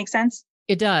 Does that make sense?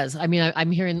 It does. I mean,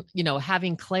 I'm hearing,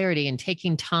 having clarity and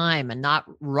taking time and not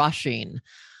rushing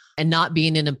and not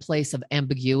being in a place of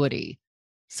ambiguity,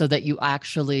 so that you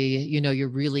actually, you're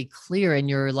really clear and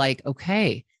you're like,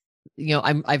 okay,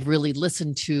 I've really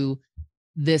listened to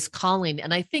this calling.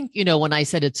 And I think, when I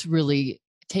said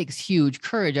takes huge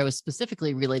courage, I was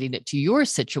specifically relating it to your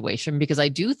situation, because I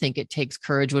do think it takes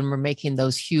courage when we're making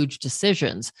those huge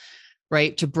decisions,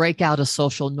 right? To break out of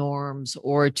social norms,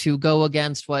 or to go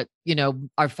against what,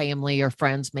 our family or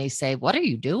friends may say, what are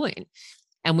you doing?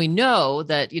 And we know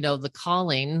that, the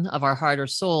calling of our heart or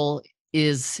soul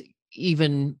is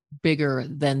even bigger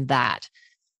than that.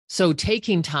 So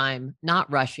taking time,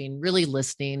 not rushing, really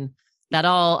listening,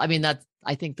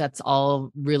 I think that's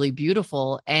all really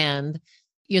beautiful. And,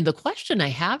 the question I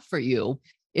have for you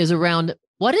is around,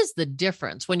 what is the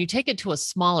difference when you take it to a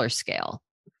smaller scale?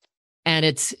 And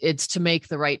it's to make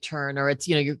the right turn, or it's,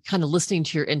 you're kind of listening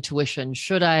to your intuition.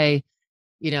 Should I,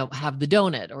 have the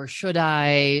donut, or should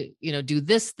I, do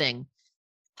this thing?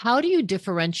 How do you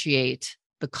differentiate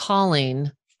the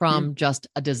calling from just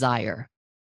a desire?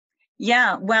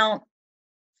 Yeah, well,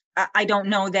 I don't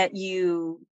know that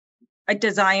a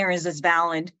desire is as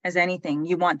valid as anything.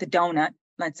 You want the donut,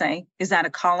 let's say. Is that a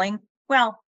calling?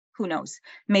 Well, who knows?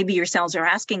 Maybe your cells are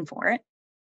asking for it.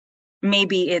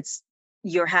 Maybe it's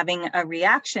you're having a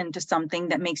reaction to something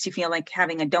that makes you feel like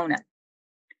having a donut.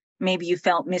 Maybe you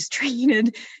felt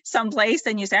mistreated someplace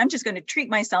and you say, I'm just going to treat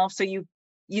myself.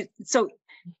 So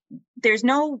there's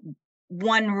no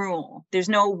one rule. There's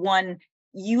no one.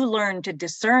 You learn to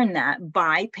discern that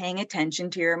by paying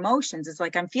attention to your emotions. It's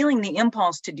like, I'm feeling the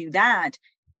impulse to do that.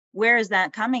 Where is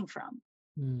that coming from?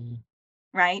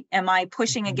 Right? Am I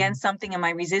pushing against something? Am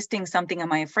I resisting something?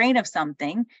 Am I afraid of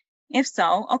something? If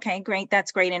so, okay, great.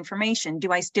 That's great information.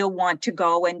 Do I still want to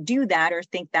go and do that, or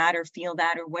think that, or feel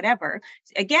that, or whatever?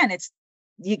 Again, it's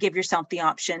you give yourself the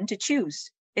option to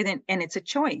choose. And it's a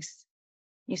choice,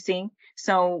 you see?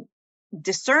 So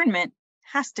discernment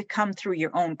has to come through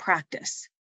your own practice.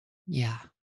 Yeah.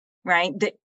 Right?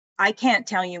 That I can't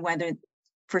tell you whether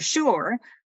for sure,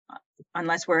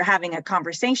 unless we're having a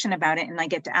conversation about it and I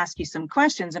get to ask you some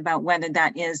questions about whether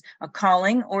that is a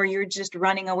calling or you're just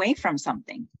running away from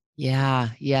something. Yeah.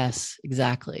 Yes,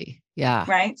 exactly. Yeah.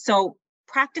 Right. So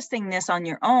practicing this on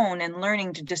your own and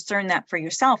learning to discern that for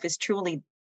yourself is truly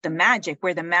the magic,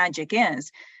 where the magic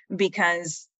is,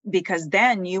 because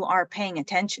then you are paying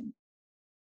attention.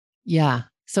 Yeah.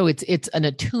 So it's an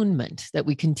attunement that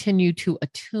we continue to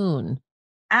attune.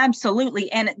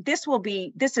 Absolutely. And this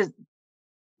is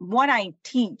what I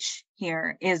teach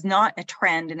here is not a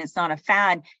trend and it's not a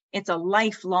fad. It's a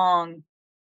lifelong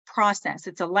process.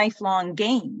 It's a lifelong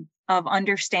game of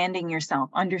understanding yourself,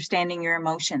 understanding your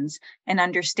emotions, and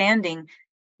understanding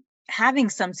having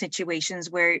some situations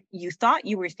where you thought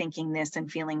you were thinking this and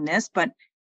feeling this, but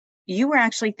you were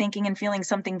actually thinking and feeling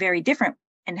something very different.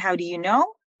 And how do you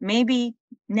know? Maybe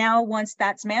now, once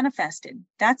that's manifested,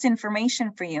 that's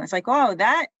information for you. It's like, oh,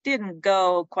 that didn't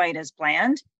go quite as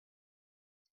planned.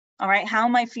 All right, how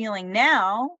am I feeling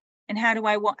now? And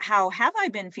how have I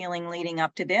been feeling leading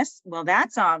up to this? Well,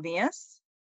 that's obvious.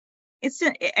 It's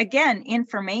again,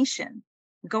 information.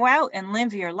 Go out and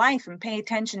live your life and pay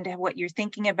attention to what you're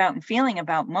thinking about and feeling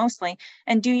about mostly,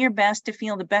 and do your best to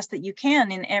feel the best that you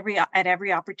can at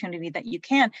every opportunity that you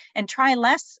can, and try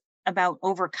less about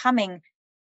overcoming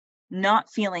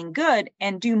not feeling good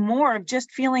and do more of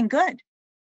just feeling good.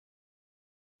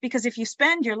 Because if you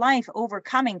spend your life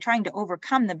trying to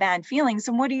overcome the bad feelings,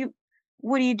 then what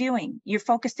are you doing? You're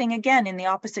focusing again in the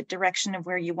opposite direction of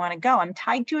where you want to go. I'm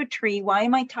tied to a tree. Why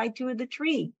am I tied to the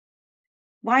tree?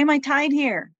 Why am I tied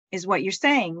here? Is what you're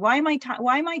saying. Why am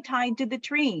I tied to the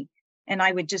tree? And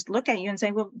I would just look at you and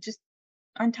say, well, just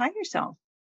untie yourself.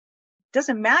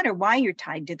 Doesn't matter why you're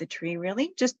tied to the tree,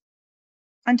 really. Just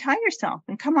untie yourself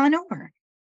and come on over.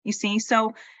 You see,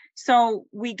 so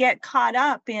we get caught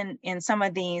up in some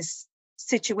of these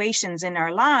situations in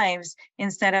our lives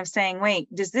instead of saying, wait,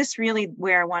 is this really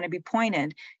where I want to be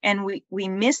pointed? And we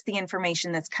miss the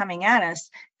information that's coming at us,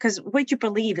 because what you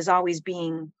believe is always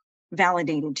being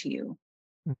validated to you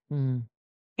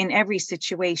in every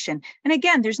situation. And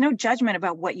again, there's no judgment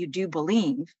about what you do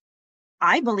believe.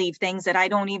 I believe things that I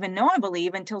don't even know I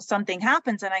believe until something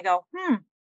happens and I go,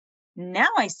 now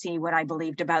I see what I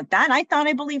believed about that. I thought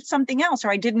I believed something else, or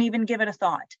I didn't even give it a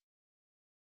thought.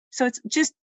 So it's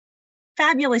just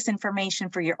fabulous information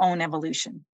for your own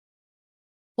evolution.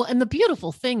 Well, and the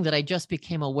beautiful thing that I just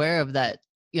became aware of that,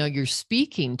 you're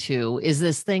speaking to is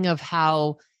this thing of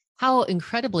how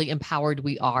incredibly empowered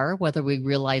we are, whether we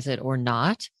realize it or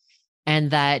not.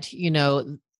 And that,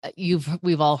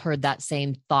 we've all heard that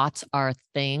saying, thoughts are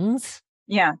things.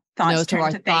 Yeah. Thoughts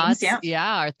turn to things.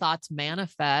 Yeah. Our thoughts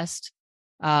manifest,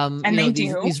 and they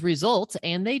do these results,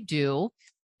 and they do.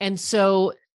 And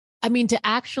so, to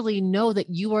actually know that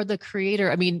you are the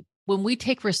creator, when we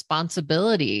take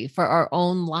responsibility for our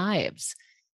own lives,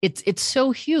 it's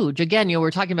so huge. Again, we're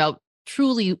talking about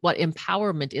truly what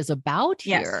empowerment is about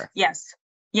here. Yes.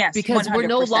 Because 100%. We're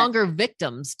no longer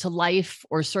victims to life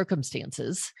or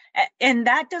circumstances. And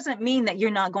that doesn't mean that you're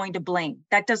not going to blame.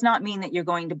 That does not mean that you're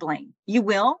going to blame. You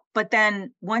will, but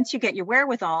then once you get your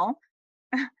wherewithal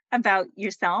about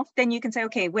yourself, then you can say,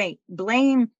 okay, wait,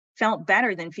 blame felt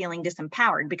better than feeling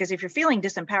disempowered. Because if you're feeling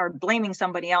disempowered, blaming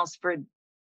somebody else for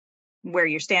where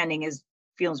you're standing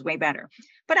feels way better.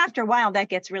 But after a while, that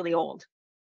gets really old.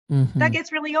 That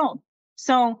gets really old.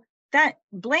 So that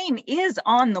blame is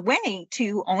on the way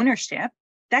to ownership.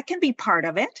 That can be part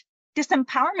of it.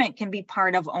 Disempowerment can be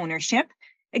part of ownership.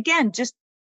 Again, just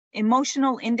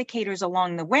emotional indicators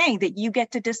along the way that you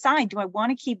get to decide, do I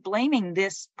want to keep blaming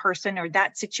this person or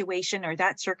that situation or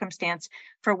that circumstance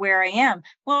for where I am?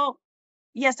 Well,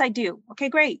 yes, I do. Okay,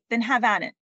 great. Then have at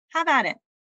it.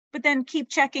 But then keep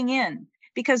checking in,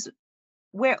 because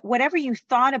whatever you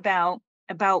thought about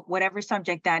whatever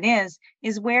subject that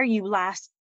is where you last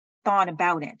thought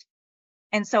about it.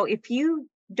 And so if you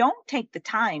don't take the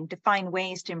time to find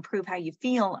ways to improve how you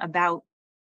feel about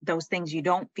those things you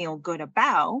don't feel good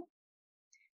about,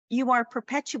 you are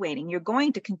perpetuating. You're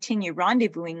going to continue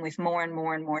rendezvousing with more and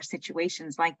more and more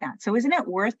situations like that. So isn't it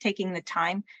worth taking the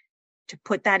time to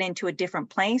put that into a different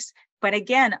place? But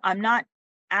again, I'm not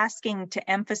asking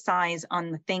to emphasize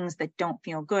on the things that don't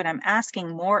feel good. I'm asking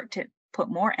more to put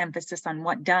more emphasis on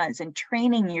what does, and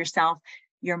training yourself,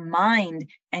 your mind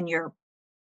and your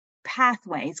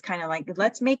pathways, kind of like,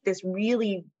 let's make this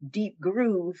really deep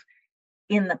groove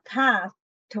in the path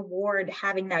toward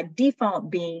having that default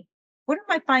be, What are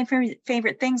my 5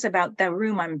 favorite things about the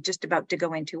room I'm just about to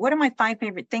go into? What are my 5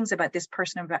 favorite things about this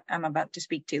person I'm about to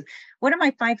speak to? What are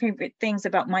my 5 favorite things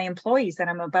about my employees that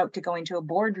I'm about to go into a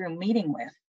boardroom meeting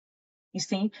with? You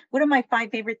see, what are my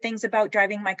 5 favorite things about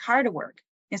driving my car to work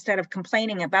instead of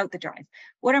complaining about the drive?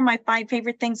 What are my 5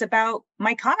 favorite things about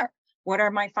my car? What are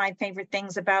my 5 favorite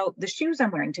things about the shoes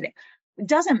I'm wearing today? It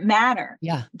doesn't matter.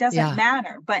 Yeah. Doesn't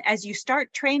matter. But as you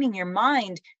start training your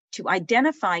mind to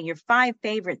identify your 5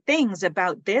 favorite things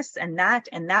about this and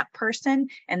that person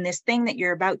and this thing that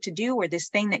you're about to do or this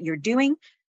thing that you're doing,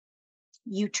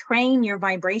 you train your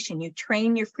vibration, you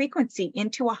train your frequency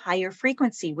into a higher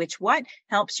frequency, which what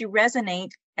helps you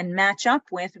resonate and match up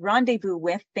with, rendezvous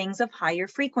with things of higher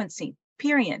frequency,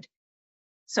 period.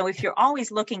 So if you're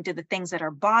always looking to the things that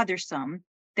are bothersome,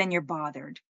 then you're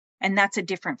bothered. And that's a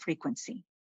different frequency.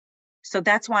 So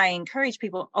that's why I encourage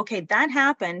people, okay, that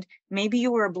happened. Maybe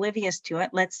you were oblivious to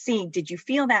it. Let's see. Did you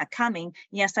feel that coming?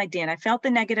 Yes, I did. I felt the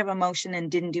negative emotion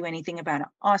and didn't do anything about it.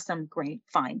 Awesome. Great.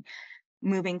 Fine.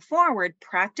 Moving forward,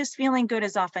 practice feeling good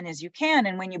as often as you can.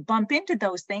 And when you bump into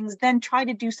those things, then try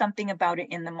to do something about it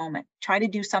in the moment. Try to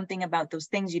do something about those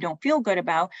things you don't feel good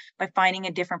about by finding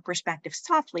a different perspective,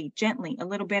 softly, gently, a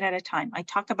little bit at a time. I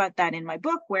talk about that in my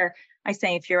book where I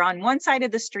say, if you're on one side of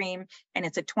the stream and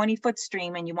it's a 20-foot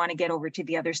stream and you want to get over to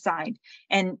the other side,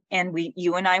 and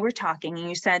you and I were talking and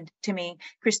you said to me,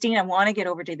 Christine, I want to get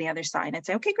over to the other side. I'd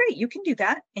say, okay, great, you can do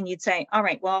that. And you'd say, all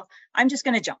right, well, I'm just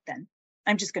going to jump then.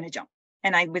 I'm just going to jump.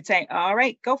 And I would say, all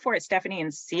right, go for it, Stephanie,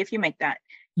 and see if you make that.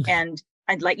 And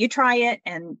I'd let you try it,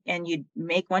 and you'd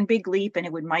make one big leap, and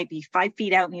it might be 5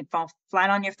 feet out, and you'd fall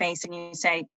flat on your face, and you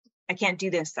say, I can't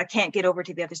do this. I can't get over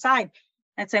to the other side.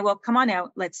 I'd say, well, come on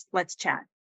out. Let's chat.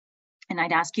 And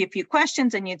I'd ask you a few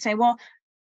questions, and you'd say, well,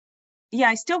 yeah,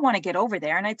 I still want to get over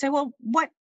there. And I'd say, well,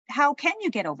 how can you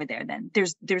get over there then?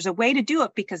 There's a way to do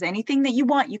it, because anything that you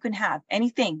want, you can have.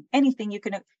 Anything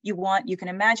you want, you can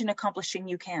imagine accomplishing,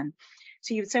 you can.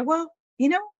 So you would say, well,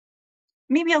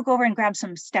 maybe I'll go over and grab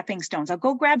some stepping stones. I'll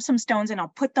go grab some stones and I'll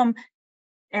put them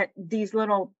at these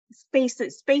little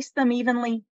spaces, space them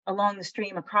evenly along the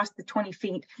stream across the 20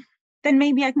 feet. Then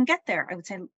maybe I can get there. I would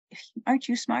say, aren't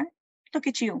you smart? Look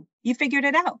at you. You figured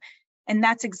it out. And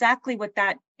that's exactly what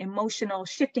that emotional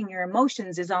shifting your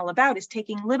emotions is all about, is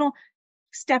taking little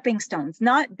stepping stones,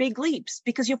 not big leaps,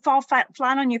 because you'll fall flat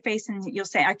on your face and you'll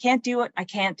say, I can't do it. I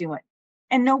can't do it.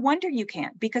 And no wonder you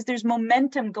can't, because there's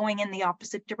momentum going in the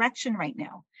opposite direction right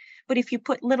now. But if you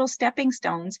put little stepping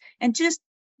stones and just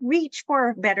reach for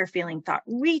a better feeling thought,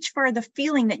 reach for the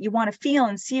feeling that you want to feel,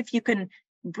 and see if you can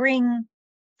bring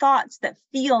thoughts that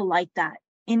feel like that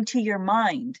into your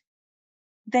mind,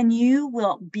 then you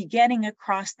will be getting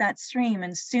across that stream.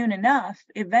 And soon enough,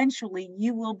 eventually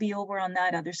you will be over on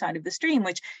that other side of the stream,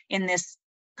 which in this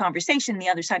conversation, the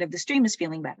other side of the stream is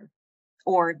feeling better,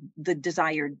 or the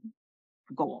desired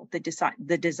goal, the desire.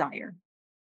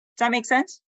 Does that make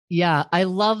sense? Yeah, I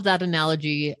love that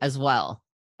analogy as well.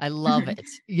 I love it.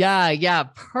 Yeah,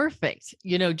 perfect.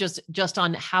 Just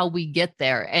on how we get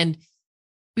there. And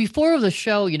before the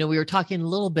show, we were talking a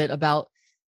little bit about,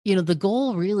 the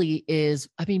goal really is,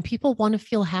 people want to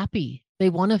feel happy. They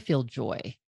want to feel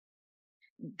joy.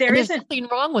 There's nothing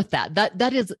wrong with that.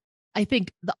 That is, I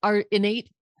think, our innate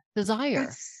desire.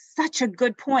 That's such a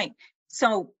good point.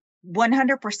 So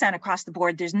 100% across the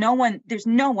board, there's no one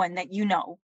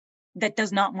that that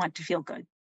does not want to feel good.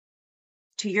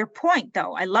 To your point,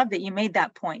 though, I love that you made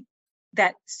that point,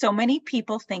 that so many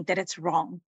people think that it's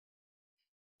wrong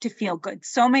to feel good.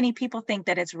 So many people think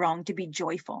that it's wrong to be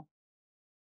joyful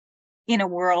in a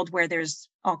world where there's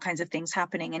all kinds of things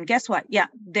happening. And guess what? Yeah,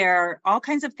 there are all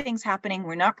kinds of things happening.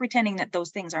 We're not pretending that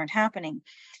those things aren't happening,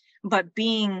 but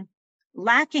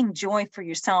lacking joy for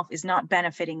yourself is not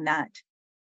benefiting that.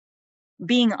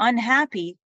 Being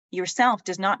unhappy yourself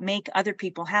does not make other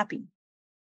people happy.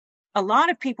 A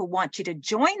lot of people want you to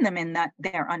join them in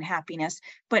their unhappiness,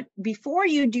 but before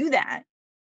you do that,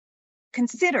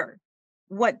 consider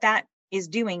what that is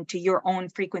doing to your own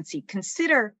frequency.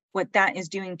 Consider what that is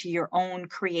doing to your own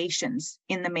creations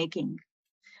in the making.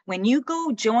 When you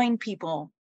go join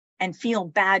people and feel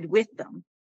bad with them,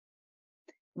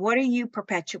 what are you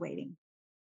perpetuating?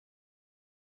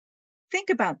 Think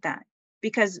about that.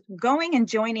 Because going and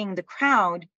joining the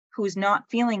crowd who's not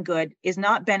feeling good is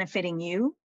not benefiting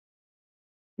you,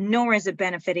 nor is it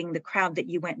benefiting the crowd that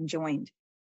you went and joined.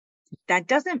 That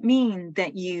doesn't mean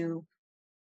that you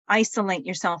isolate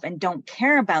yourself and don't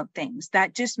care about things.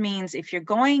 That just means if you're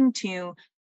going to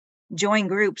join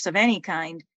groups of any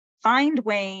kind, find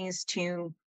ways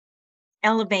to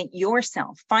elevate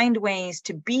yourself, find ways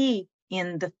to be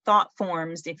in the thought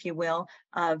forms, if you will,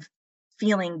 of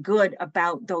feeling good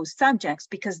about those subjects,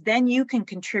 because then you can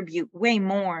contribute way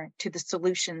more to the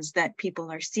solutions that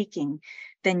people are seeking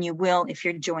than you will if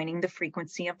you're joining the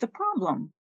frequency of the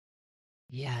problem.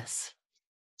 Yes.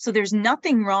 So there's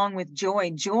nothing wrong with joy.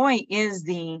 Joy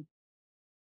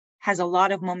has a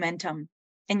lot of momentum,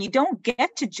 and you don't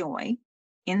get to joy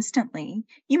instantly.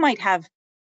 You might have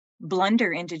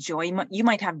blunder into joy. You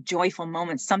might have joyful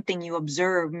moments. Something you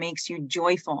observe makes you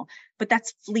joyful, but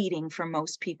that's fleeting for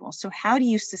most people. So how do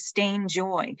you sustain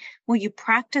joy? Well, you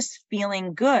practice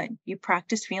feeling good. You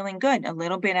practice feeling good a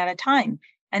little bit at a time.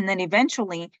 And then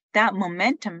eventually that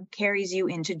momentum carries you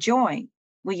into joy.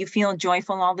 Will you feel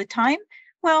joyful all the time?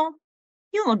 Well,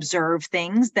 you'll observe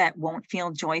things that won't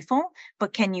feel joyful,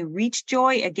 but can you reach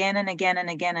joy again and again and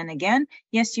again and again?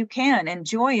 Yes, you can. And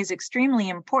joy is extremely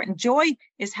important. Joy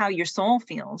is how your soul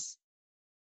feels.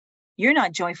 You're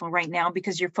not joyful right now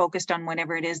because you're focused on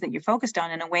whatever it is that you're focused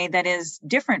on in a way that is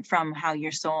different from how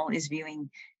your soul is viewing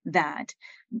that.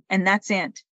 And that's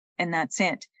it. And that's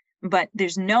it. But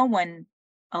there's no one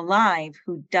alive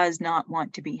who does not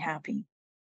want to be happy.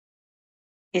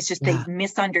 It's just they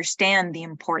misunderstand the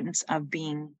importance of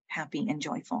being happy and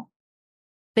joyful.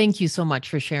 Thank you so much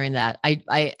for sharing that.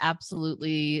 I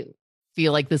absolutely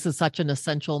feel like this is such an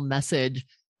essential message.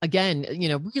 Again,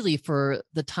 really for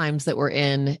the times that we're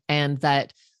in, and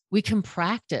that we can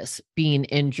practice being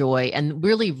in joy and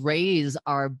really raise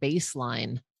our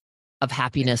baseline of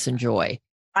happiness and joy.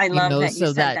 I love that you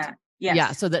said that. Yes.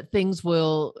 Yeah, so that things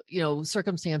will,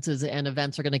 circumstances and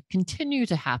events are going to continue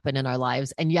to happen in our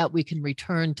lives. And yet we can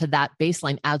return to that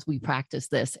baseline as we practice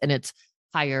this. And it's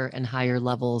higher and higher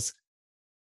levels.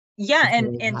 Yeah.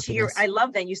 And I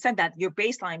love that you said that, your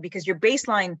baseline, because your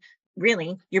baseline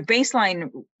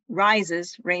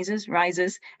rises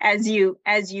as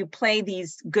you play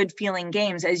these good feeling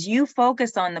games, as you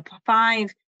focus on the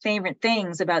 5 favorite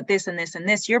things about this and this and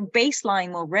this, your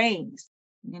baseline will raise.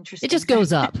 Interesting. It just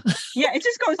goes up. Yeah, it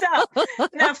just goes up.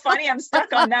 Isn't that funny? I'm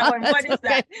stuck on that one. What is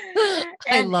that?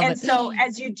 I love it. So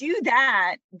as you do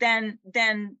that, then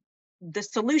the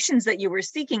solutions that you were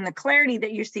seeking, the clarity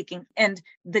that you're seeking, and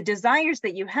the desires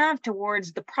that you have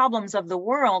towards the problems of the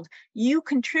world, you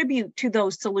contribute to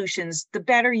those solutions, the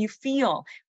better you feel.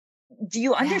 Do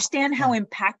you understand how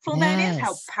impactful that is?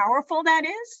 How powerful that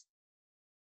is?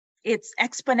 It's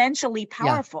exponentially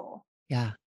powerful.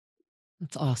 Yeah.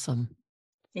 That's awesome.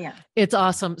 Yeah. It's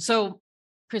awesome. So,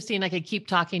 Christine, I could keep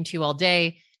talking to you all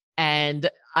day, and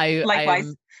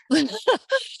likewise.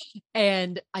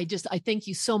 And I thank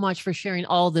you so much for sharing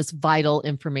all this vital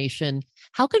information.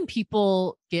 How can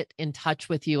people get in touch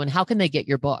with you, and how can they get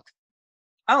your book?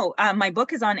 Oh, my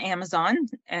book is on Amazon.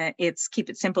 It's Keep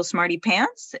It Simple,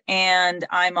 Smartypants. And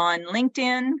I'm on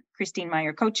LinkedIn, Christine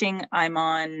Meyer Coaching. I'm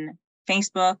on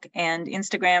Facebook and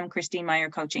Instagram, Christine Meyer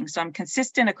Coaching. So I'm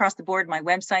consistent across the board. My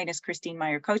website is Christine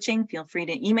Meyer Coaching. Feel free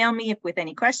to email me with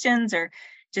any questions, or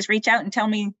just reach out and tell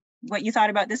me what you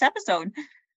thought about this episode.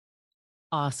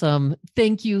 Awesome.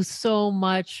 Thank you so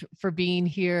much for being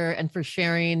here and for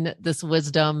sharing this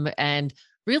wisdom. And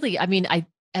really, I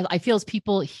feel as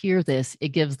people hear this, it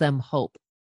gives them hope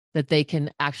that they can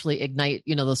actually ignite,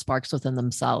 those sparks within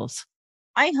themselves.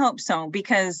 I hope so,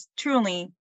 because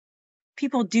truly,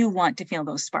 people do want to feel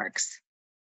those sparks.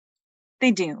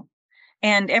 They do.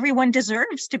 And everyone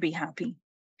deserves to be happy.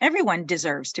 Everyone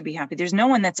deserves to be happy. There's no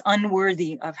one that's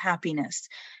unworthy of happiness.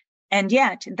 And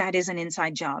yet that is an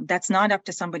inside job. That's not up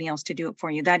to somebody else to do it for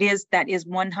you. That is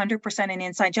 100% an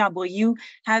inside job. Will you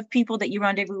have people that you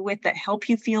rendezvous with that help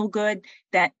you feel good,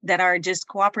 that are just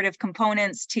cooperative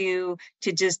components to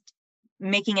just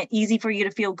making it easy for you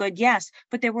to feel good? Yes.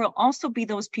 But there will also be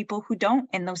those people who don't,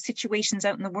 and those situations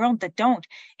out in the world that don't.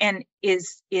 And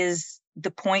is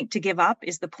the point to give up?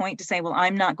 Is the point to say, well,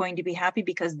 I'm not going to be happy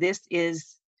because this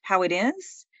is how it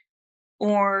is?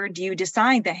 Or do you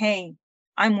decide that, hey,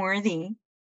 I'm worthy,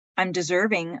 I'm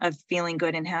deserving of feeling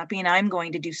good and happy, and I'm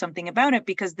going to do something about it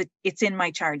because it's in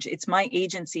my charge. It's my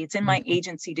agency. It's in my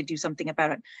agency to do something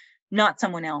about it, not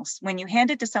someone else. When you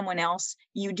hand it to someone else,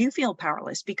 you do feel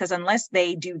powerless, because unless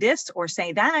they do this or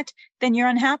say that, then you're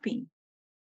unhappy.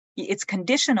 It's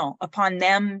conditional upon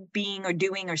them being or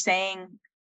doing or saying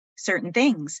certain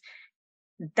things.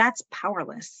 That's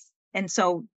powerless. And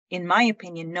so, in my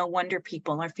opinion, no wonder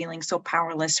people are feeling so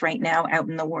powerless right now out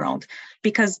in the world,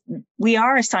 because we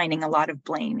are assigning a lot of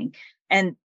blaming.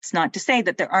 And it's not to say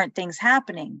that there aren't things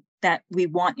happening that we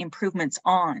want improvements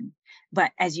on.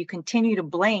 But as you continue to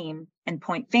blame and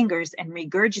point fingers and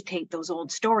regurgitate those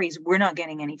old stories, we're not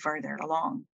getting any further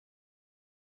along.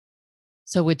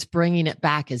 So it's bringing it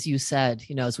back, as you said,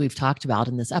 as we've talked about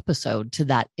in this episode, to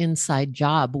that inside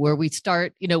job where we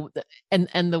start,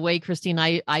 and the way, Christine,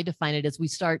 I define it is we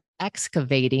start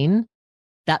excavating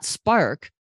that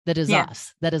spark that is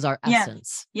us, that is our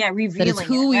essence. Yeah, revealing that is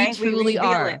who we truly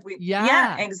are.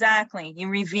 Yeah, exactly. You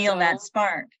reveal that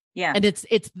spark. Yeah. And it's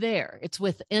there. It's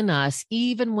within us,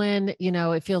 even when,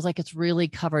 it feels like it's really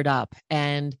covered up.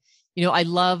 And I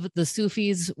love the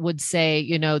Sufis would say,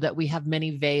 that we have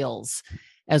many veils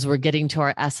as we're getting to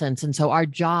our essence. And so our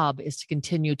job is to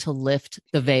continue to lift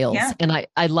the veils. Yeah. And I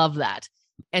love that.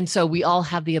 And so we all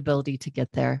have the ability to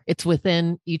get there. It's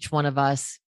within each one of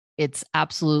us. It's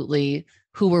absolutely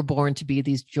who we're born to be,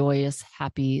 these joyous,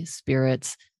 happy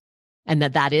spirits. And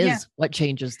that is what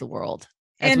changes the world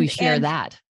as we share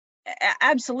that.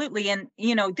 Absolutely. And,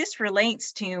 this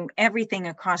relates to everything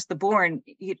across the board.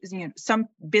 Some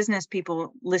business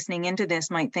people listening into this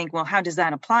might think, well, how does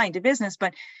that apply to business?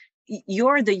 But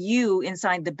you're the you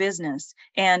inside the business.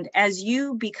 And as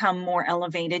you become more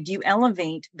elevated, you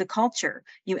elevate the culture,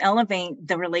 you elevate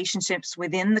the relationships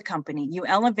within the company, you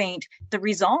elevate the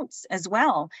results as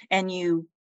well. And you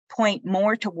point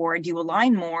more toward, you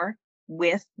align more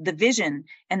with the vision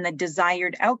and the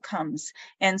desired outcomes.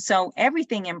 And so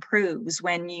everything improves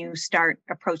when you start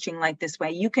approaching like this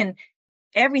way.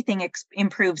 Everything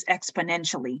improves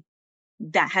exponentially.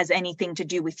 That has anything to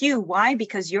do with you. Why?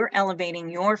 Because you're elevating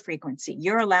your frequency.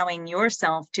 You're allowing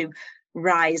yourself to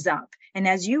rise up. And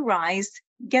as you rise,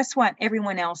 guess what?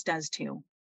 Everyone else does too.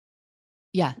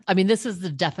 Yeah. I mean, this is the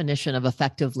definition of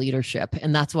effective leadership.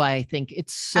 And that's why I think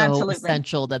it's so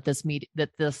essential that this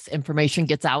information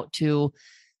gets out to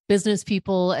business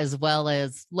people, as well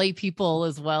as lay people,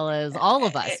 as well as all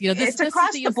of us. This is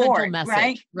the board,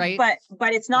 message, right?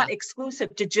 But it's not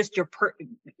exclusive to just your,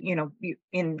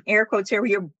 in air quotes here,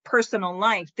 your personal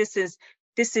life. This is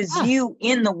you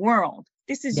in the world.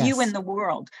 This is you in the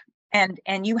world.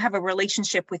 And you have a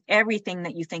relationship with everything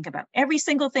that you think about. Every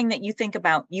single thing that you think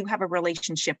about, you have a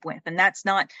relationship with. And that's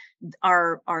not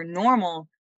our normal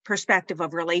perspective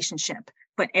of relationship.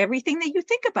 But everything that you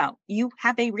think about, you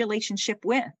have a relationship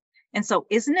with. And so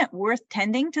isn't it worth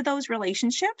tending to those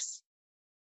relationships?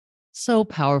 So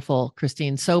powerful,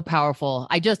 Christine, so powerful.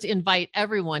 I just invite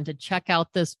everyone to check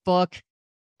out this book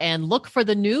and look for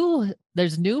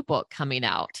there's new book coming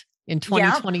out in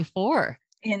 2024.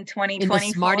 In 2024. In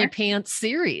the Smartypants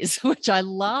series, which I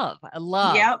love.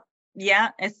 Yep.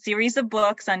 Yeah. A series of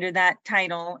books under that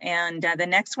title. And the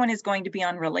next one is going to be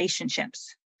on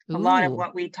relationships. Ooh. A lot of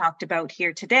what we talked about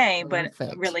here today, but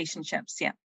relationships.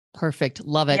 Yeah. Perfect.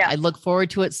 Love it. Yeah. I look forward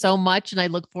to it so much. And I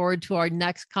look forward to our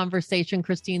next conversation.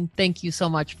 Christine, thank you so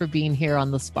much for being here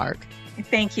on The Spark.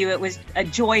 Thank you. It was a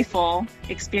joyful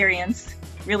experience.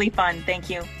 Really fun. Thank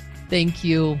you. Thank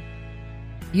you.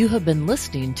 You have been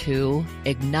listening to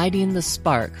Igniting the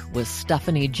Spark with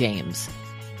Stephanie James.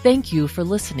 Thank you for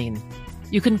listening.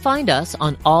 You can find us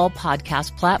on all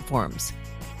podcast platforms.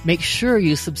 Make sure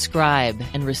you subscribe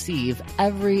and receive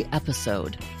every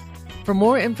episode. For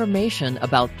more information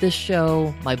about this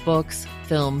show, my books,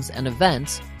 films, and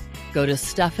events, go to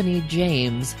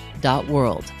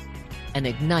stephaniejames.world and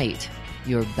ignite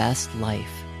your best life.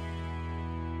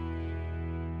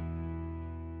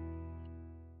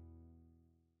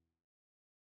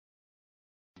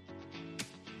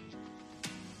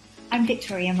 I'm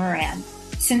Victoria Moran.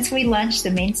 Since we launched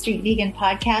the Main Street Vegan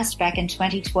podcast back in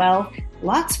 2012,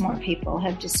 lots more people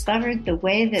have discovered the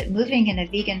way that moving in a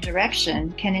vegan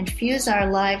direction can infuse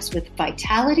our lives with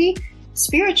vitality,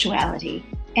 spirituality,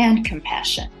 and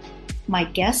compassion. My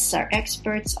guests are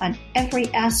experts on every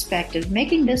aspect of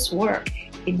making this work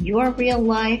in your real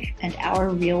life and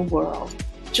our real world.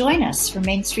 Join us for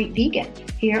Main Street Vegan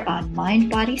here on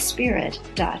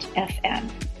mindbodyspirit.fm.